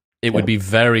 it would be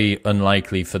very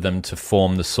unlikely for them to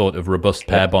form the sort of robust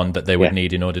pair bond that they would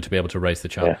need in order to be able to raise the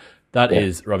child. Yeah. That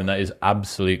is, Robin, that is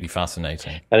absolutely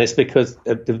fascinating. And it's because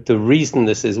the reason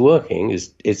this is working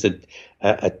is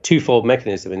a twofold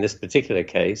mechanism in this particular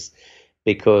case,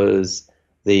 because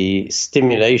the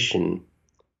stimulation,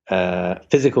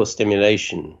 physical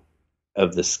stimulation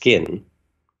of the skin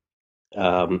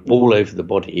all over the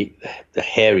body, the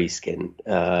hairy skin,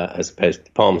 as opposed to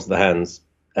the palms of the hands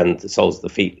and the soles of the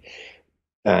feet.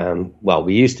 Well,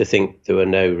 we used to think there were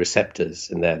no receptors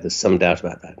in there. There's some doubt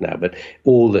about that now, but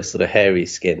all the sort of hairy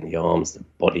skin, the arms, the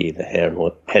body, the hair,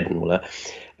 and head, and all that,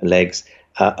 legs,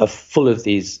 are full of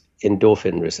these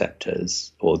endorphin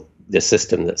receptors, or the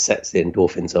system that sets the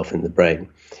endorphins off in the brain.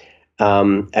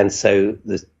 And so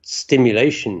the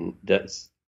stimulation that's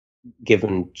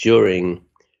given during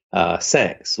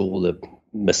sex, all the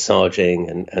massaging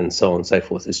and so on and so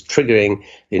forth, is triggering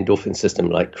the endorphin system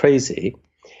like crazy.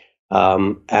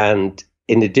 And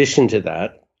in addition to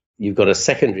that, you've got a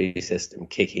secondary system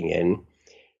kicking in,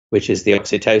 which is the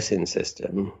oxytocin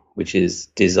system, which is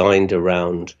designed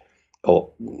around,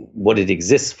 or what it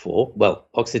exists for. Well,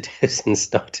 oxytocin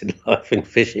started life in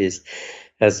fishes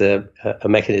as a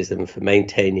mechanism for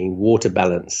maintaining water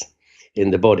balance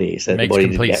in the body. So Makes the body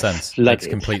complete sense. Makes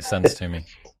complete sense to me.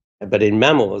 But in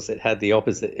mammals, it had the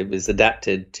opposite. It was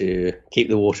adapted to keep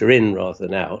the water in rather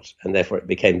than out, and therefore it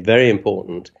became very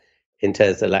important in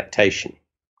terms of lactation,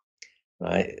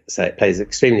 right? So it plays an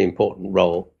extremely important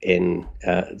role in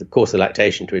the course of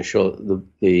lactation to ensure that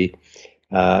the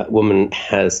woman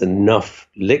has enough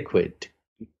liquid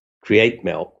to create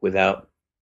milk without,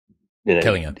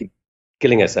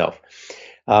 killing herself.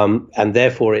 And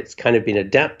therefore, it's kind of been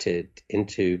adapted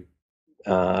into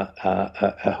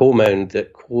a hormone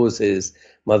that causes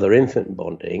mother-infant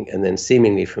bonding, and then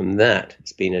seemingly from that,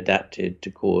 it's been adapted to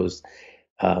cause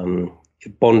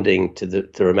bonding to the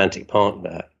romantic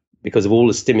partner because of all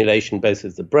the stimulation, both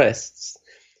of the breasts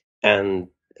and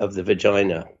of the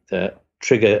vagina, that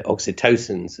trigger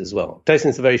oxytocins as well.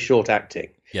 Oxytocins are very short acting.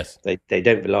 Yes. They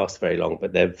don't last very long,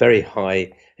 but they're very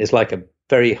high. It's like a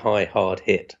very high hard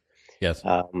hit. Yes.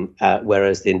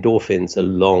 Whereas the endorphins are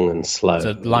long and slow. It's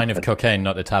a line of cocaine,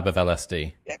 not a tab of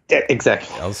LSD.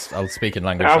 Exactly. I'll speak in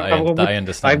language that I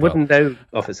understand. I wouldn't know,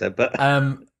 officer, but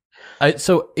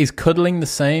so is cuddling the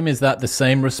same? Is that the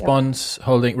same response? Yeah.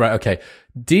 Holding, right? Okay.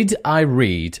 Did I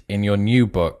read in your new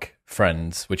book,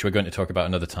 Friends, which we're going to talk about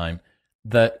another time,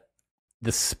 that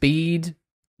the speed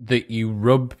that you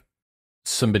rub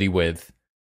somebody with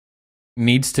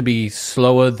needs to be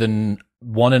slower than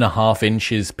 1.5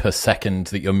 inches per second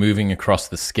that you're moving across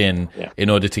the skin in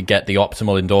order to get the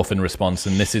optimal endorphin response?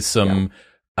 And this is some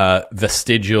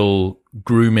vestigial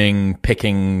grooming,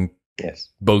 picking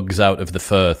bugs out of the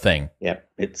fur thing. Yeah,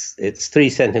 it's 3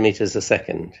 centimeters a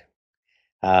second.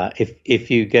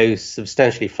 If you go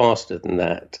substantially faster than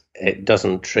that, it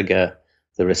doesn't trigger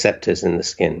the receptors in the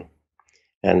skin.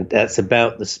 And that's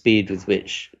about the speed with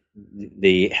which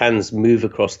the hands move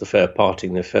across the fur,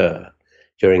 parting the fur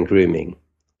during grooming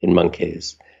in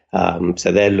monkeys.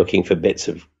 So they're looking for bits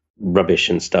of rubbish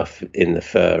and stuff in the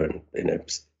fur,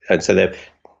 and so they're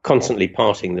constantly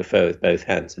parting the fur with both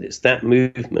hands. And it's that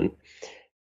movement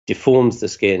deforms the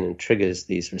skin and triggers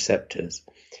these receptors.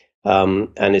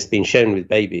 And it's been shown with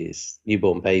babies,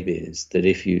 newborn babies, that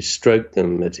if you stroke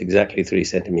them at exactly 3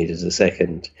 centimeters a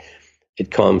second, it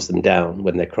calms them down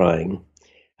when they're crying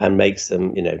and makes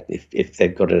them, if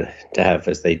they've got to have,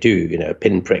 as they do, a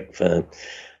pinprick for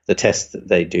the test that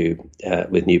they do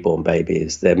with newborn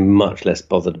babies, they're much less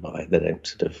bothered by it. They don't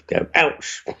sort of go,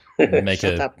 ouch, make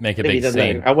a big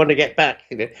scene. I want to get back.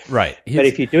 Right. But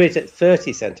if you do it at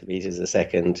 30 centimeters a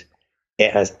second,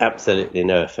 it has absolutely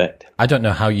no effect. I don't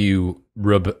know how you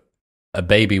rub a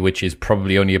baby which is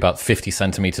probably only about 50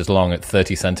 centimeters long at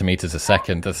 30 centimeters a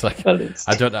second. That's like,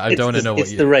 I don't want to know what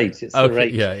it's the rate. It's the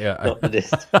rate. Yeah. Not the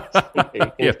distance.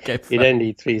 You don't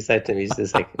need 3 centimeters a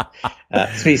second.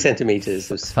 3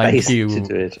 centimeters of space to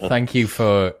do it. Thank you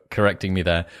for correcting me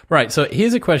there. Right. So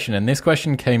here's a question. And this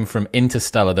question came from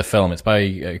Interstellar, the film. It's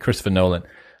by Christopher Nolan.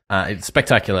 It's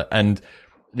spectacular. And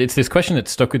it's this question that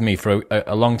stuck with me for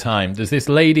a long time. There's this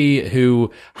lady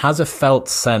who has a felt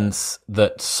sense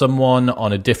that someone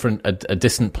on a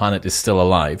distant planet is still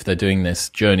alive. They're doing this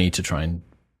journey to try and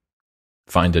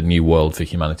find a new world for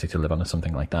humanity to live on or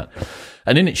something like that.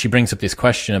 And in it, she brings up this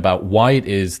question about why it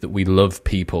is that we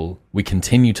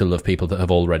continue to love people that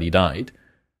have already died.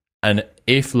 And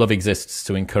if love exists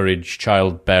to encourage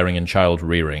childbearing and child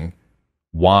rearing,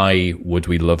 why would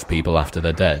we love people after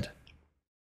they're dead?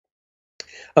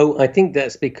 Oh, I think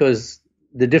that's because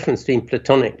the difference between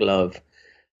platonic love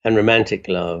and romantic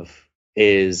love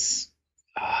is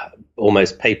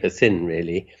almost paper thin,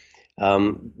 really.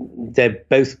 They're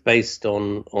both based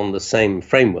on the same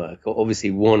framework.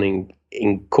 Obviously, one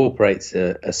incorporates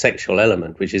a sexual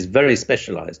element, which is very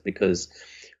specialized, because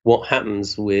what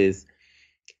happens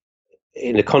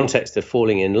in the context of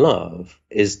falling in love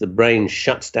is the brain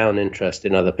shuts down interest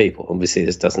in other people. Obviously,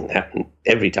 this doesn't happen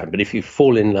every time, but if you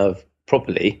fall in love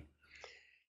properly,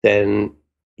 then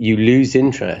you lose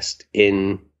interest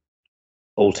in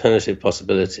alternative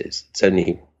possibilities. It's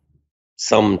only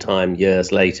sometime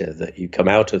years later that you come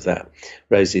out of that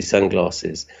rosy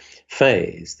sunglasses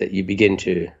phase that you begin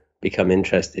to become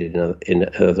interested in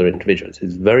other individuals.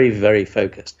 It's very, very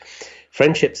focused.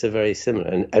 Friendships are very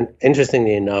similar. And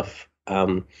interestingly enough,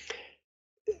 and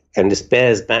this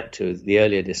bears back to the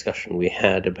earlier discussion we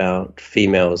had about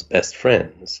females' best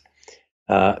friends,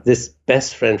 this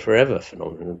best friend forever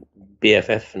phenomenon,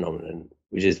 BFF phenomenon,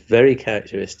 which is very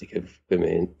characteristic of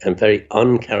women and very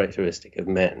uncharacteristic of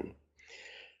men,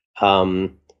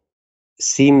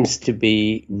 seems to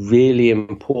be really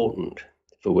important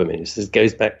for women. This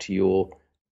goes back to your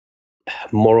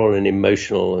moral and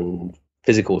emotional and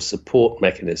physical support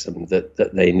mechanism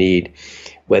that they need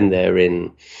when they're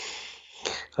in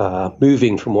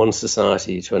moving from one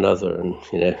society to another, and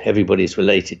everybody's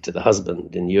related to the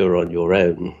husband and you're on your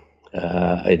own.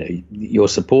 Your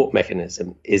support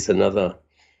mechanism is another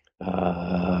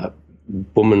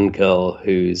woman, girl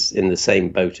who's in the same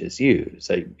boat as you.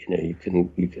 So you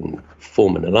can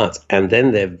form an alliance, and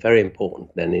then they're very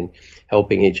important then in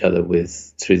helping each other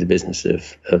through the business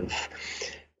of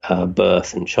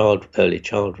birth and early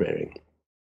child rearing.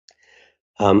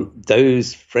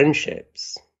 Those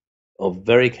friendships are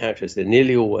very characteristic. They're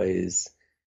nearly always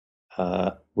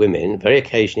women, very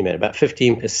occasionally men. About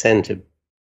 15% of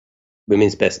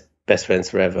women's best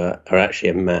friends forever are actually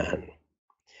a man,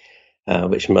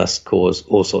 which must cause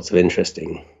all sorts of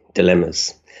interesting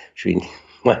dilemmas, which we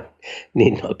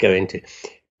need not go into.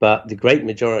 But the great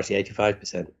majority,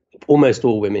 85%, almost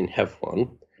all women have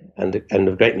one, and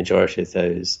the great majority of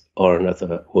those are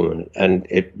another woman. And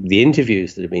the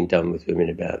interviews that have been done with women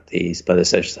about these by the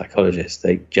social psychologists,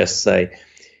 they just say,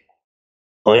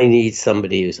 I need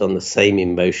somebody who's on the same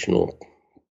emotional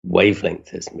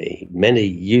wavelength as me. Men are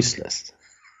useless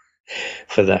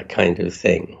for that kind of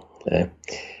thing.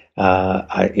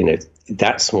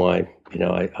 That's why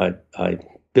I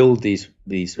build these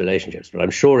relationships, but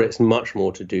I'm sure it's much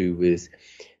more to do with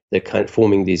the kind of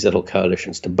forming these little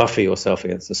coalitions to buffer yourself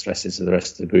against the stresses of the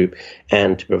rest of the group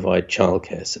and to provide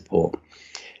childcare support,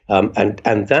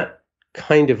 and that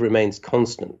kind of remains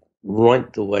constant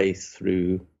right the way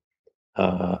through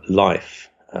life,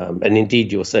 and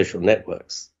indeed your social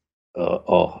networks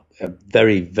are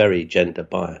very, very gender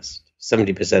biased.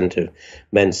 70% of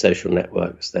men's social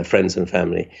networks, their friends and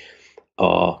family,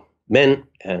 are men,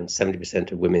 and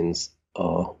 70% of women's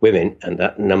are women, and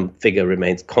that figure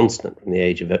remains constant from the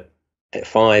age of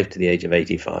 5 to the age of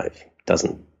 85.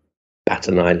 Doesn't bat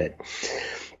an eyelid.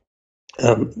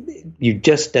 You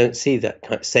just don't see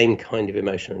that same kind of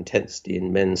emotional intensity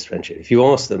in men's friendship. If you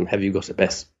ask them, have you got a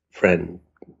best friend,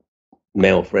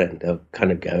 male friend, they'll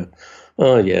kind of go,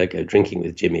 oh yeah, I go drinking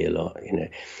with Jimmy a lot,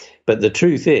 But the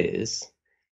truth is,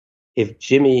 if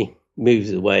Jimmy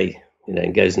moves away,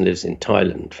 and goes and lives in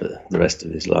Thailand for the rest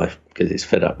of his life because he's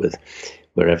fed up with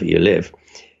wherever you live,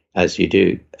 as you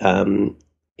do,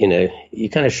 you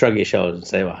kind of shrug your shoulders and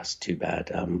say, "Well, it's too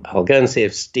bad. I'll go and see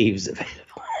if Steve's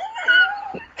available."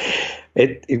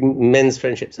 Men's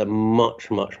friendships are much,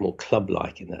 much more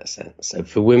club-like in that sense. So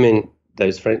for women,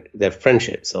 their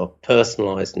friendships are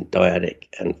personalized and dyadic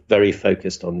and very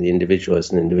focused on the individual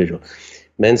as an individual.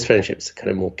 Men's friendships are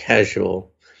kind of more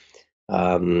casual.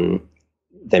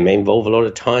 They may involve a lot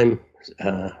of time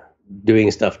doing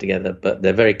stuff together, but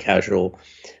they're very casual,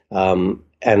 and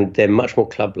they're much more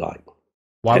club-like.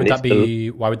 Why would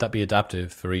that be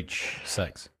adaptive for each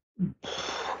sex?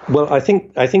 Well, I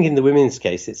think in the women's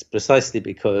case, it's precisely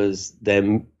because they're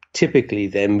moving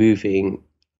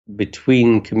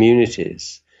between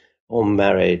communities on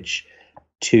marriage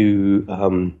to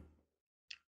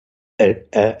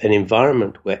an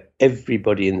environment where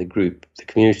everybody in the group, the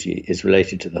community, is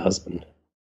related to the husband.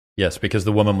 Yes, because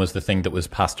the woman was the thing that was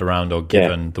passed around or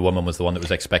given. Yeah. The woman was the one that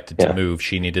was expected to move.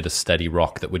 She needed a steady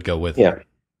rock that would go with her.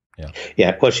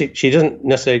 Yeah. Well, she doesn't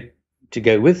necessarily to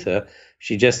go with her.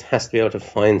 She just has to be able to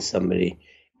find somebody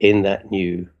in that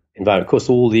new environment. Of course,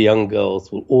 all the young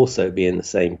girls will also be in the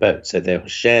same boat, so they'll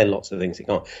share lots of things in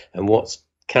common. And what's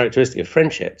characteristic of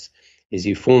friendships is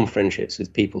you form friendships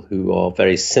with people who are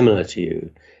very similar to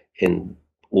you in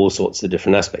all sorts of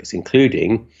different aspects,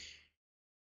 including,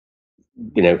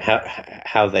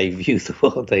 how they view the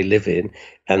world they live in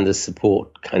and the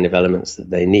support kind of elements that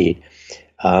they need.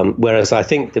 Whereas I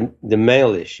think the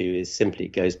male issue is simply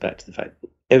goes back to the fact that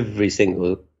every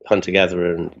single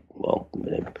hunter-gatherer and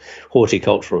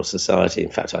horticultural society,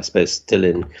 in fact, I suppose still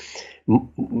in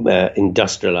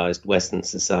industrialized Western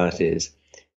societies,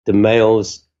 the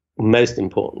male's most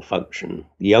important function,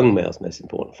 the young male's most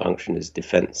important function, is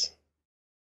defense.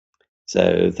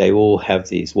 So they all have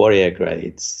these warrior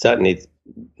grades. Certainly,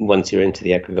 once you're into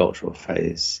the agricultural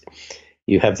phase,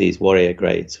 you have these warrior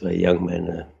grades where young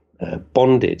men are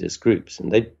bonded as groups,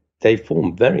 and they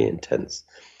form very intense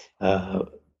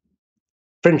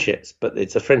friendships. But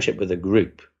it's a friendship with a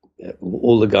group.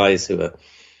 All the guys who are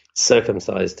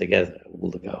circumcised together,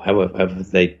 however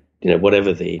they,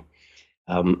 whatever the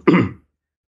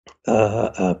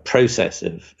process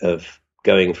of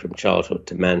going from childhood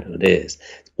to manhood is,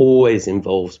 always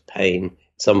involves pain in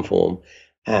some form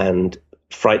and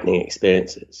frightening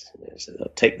experiences. So they'll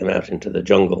take them out into the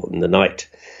jungle in the night,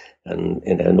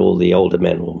 and all the older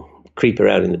men will creep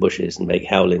around in the bushes and make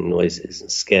howling noises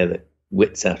and scare the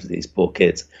wits out of these poor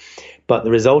kids. But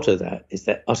the result of that is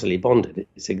they're utterly bonded.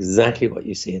 It's exactly what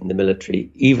you see in the military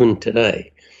even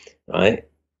today, right?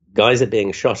 Guys are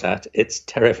being shot at. It's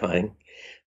terrifying.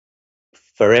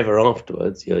 Forever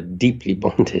afterwards, you're deeply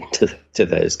bonded to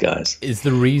those guys. Is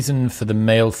the reason for the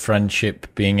male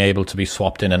friendship being able to be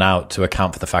swapped in and out to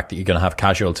account for the fact that you're going to have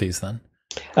casualties then?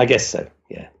 I guess so,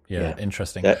 yeah. Yeah,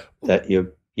 interesting. That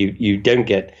you don't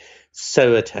get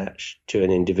so attached to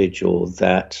an individual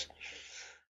that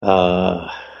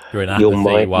you're in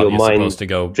apathy while you're supposed to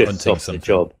go hunting something. The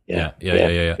job. Yeah.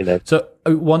 So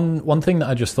one thing that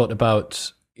I just thought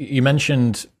about, you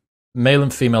mentioned male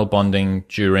and female bonding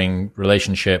during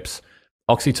relationships,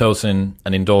 oxytocin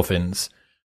and endorphins.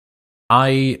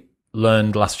 I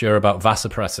learned last year about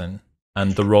vasopressin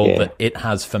and the role that it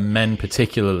has for men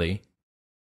particularly.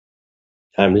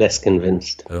 I'm less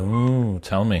convinced. Oh,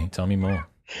 tell me more.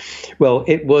 Well,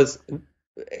 vasopressin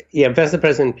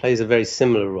plays a very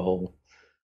similar role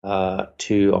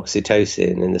to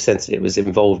oxytocin in the sense that it was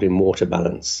involved in water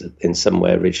balance in some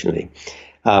way originally.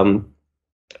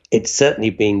 It's certainly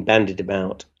been bandied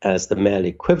about as the male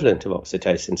equivalent of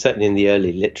oxytocin, certainly in the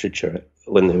early literature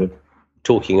when they were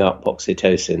talking up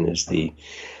oxytocin as the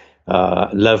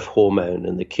love hormone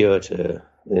and the cure to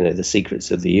the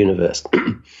secrets of the universe.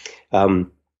 Of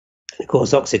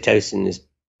course, oxytocin is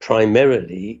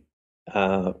primarily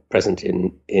present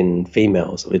in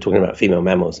females. We're talking about female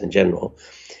mammals in general.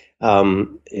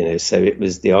 So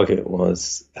the argument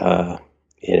was,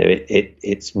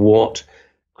 it's what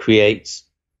creates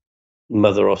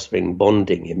mother offspring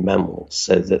bonding in mammals,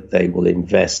 so that they will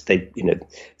invest. They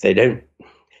don't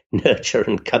nurture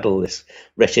and cuddle this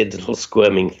wretched little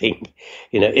squirming thing.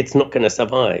 It's not going to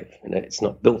survive. It's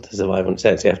not built to survive on its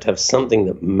own. So you have to have something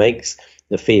that makes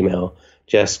the female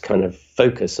just kind of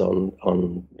focus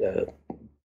on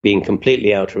being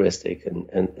completely altruistic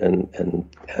and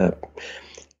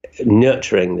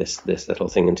nurturing this little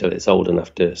thing until it's old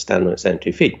enough to stand on its own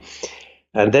 2 feet.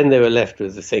 And then they were left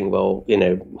with the thing, well,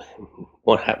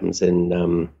 what happens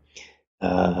in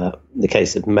the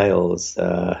case of males?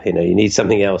 You need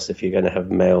something else if you're going to have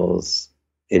males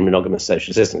in monogamous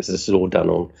social systems. This is all done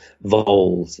on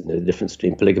voles, the difference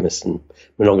between polygamous and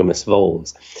monogamous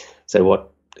voles. So what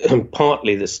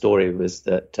partly the story was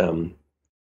that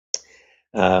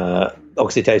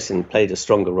oxytocin played a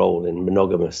stronger role in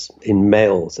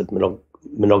males of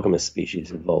monogamous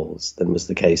species of voles than was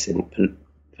the case in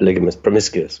polygamous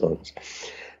promiscuous ones.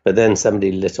 But then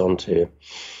somebody lit onto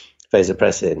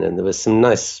vasopressin, and there was some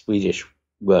nice Swedish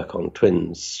work on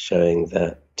twins showing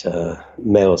that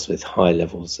males with high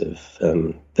levels of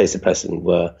vasopressin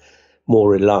were more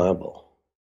reliable,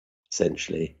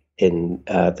 essentially, in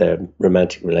their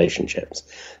romantic relationships.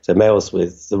 So males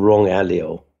with the wrong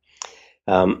allele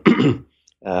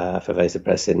for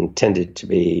vasopressin tended to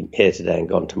be here today and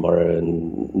gone tomorrow,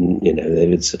 and they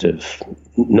would sort of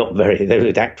they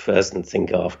would act first and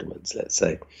think afterwards, let's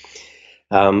say.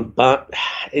 But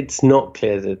it's not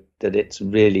clear that it's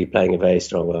really playing a very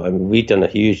strong role. I mean, we've done a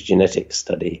huge genetic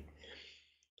study,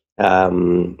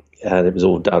 and it was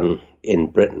all done in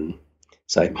Britain,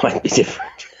 so it might be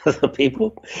different to other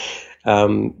people.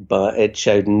 But it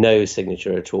showed no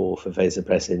signature at all for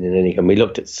vasopressin in any. And we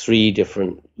looked at 3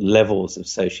 different levels of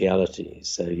sociality.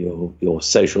 So your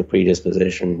social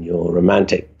predisposition, your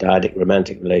dyadic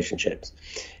romantic relationships,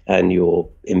 and your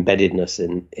embeddedness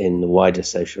in the wider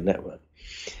social network.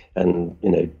 And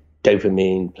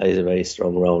dopamine plays a very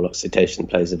strong role. Oxytocin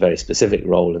plays a very specific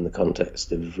role in the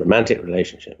context of romantic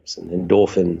relationships, and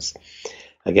endorphins,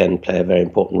 again, play a very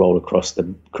important role across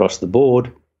the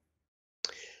board.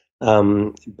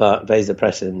 But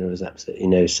vasopressin, there was absolutely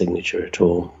no signature at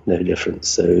all, no difference.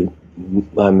 So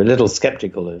I'm a little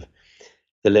skeptical of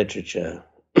the literature.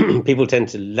 People tend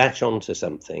to latch onto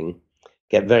something,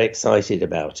 get very excited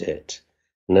about it,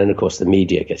 and then, of course, the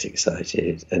media gets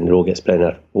excited, and it all gets blown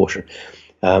out of proportion.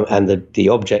 And the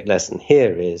object lesson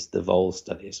here is the vole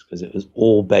studies, because it was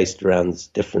all based around this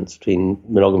difference between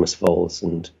monogamous voles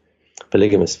and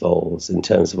polygamous voles in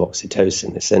terms of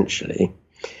oxytocin, essentially,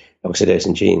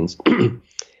 oxytocin genes.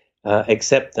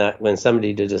 Except that when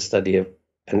somebody did a study of,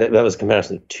 and that was a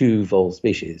comparison of 2 vole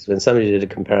species, when somebody did a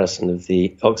comparison of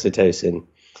the oxytocin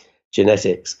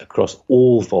genetics across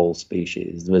all vole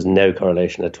species, there was no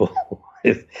correlation at all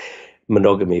with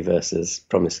monogamy versus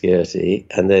promiscuity.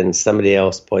 And then somebody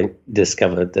else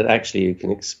discovered that actually you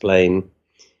can explain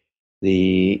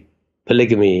the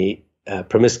polygamy,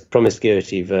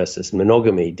 promiscuity versus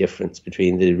monogamy difference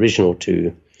between the original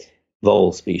 2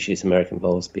 vole species, American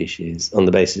vole species, on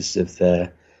the basis of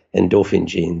their endorphin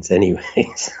genes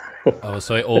anyways. Oh,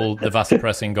 so the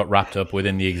vasopressin got wrapped up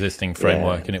within the existing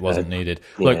framework, and it wasn't needed.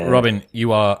 Look, Robin,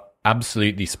 you are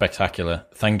absolutely spectacular.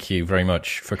 Thank you very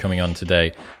much for coming on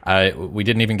today. We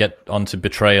didn't even get onto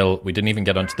betrayal. We didn't even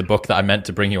get onto the book that I meant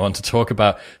to bring you on to talk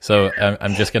about. So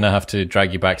I'm just going to have to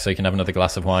drag you back so you can have another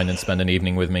glass of wine and spend an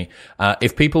evening with me.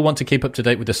 If people want to keep up to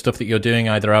date with the stuff that you're doing,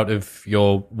 either out of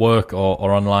your work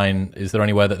or online, is there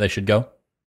anywhere that they should go?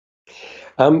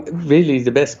 Really,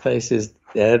 the best place is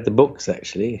the books,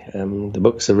 actually. The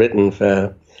books are written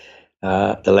for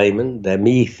the layman. They're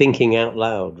me thinking out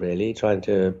loud, really, trying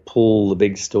to pull the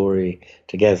big story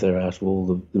together out of all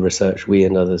the research we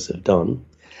and others have done.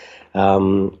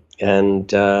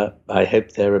 And I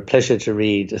hope they're a pleasure to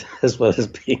read as well as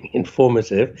being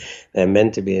informative. They're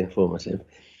meant to be informative.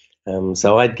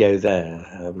 So I'd go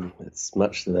there. It's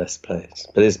much the best place.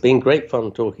 But it's been great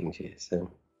fun talking to you.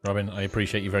 So, Robin, I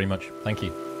appreciate you very much. Thank you.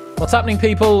 What's happening,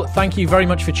 people? Thank you very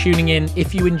much for tuning in.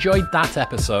 If you enjoyed that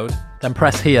episode, then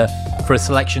press here for a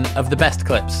selection of the best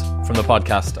clips from the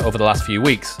podcast over the last few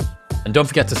weeks. And don't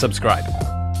forget to subscribe.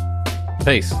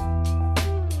 Peace.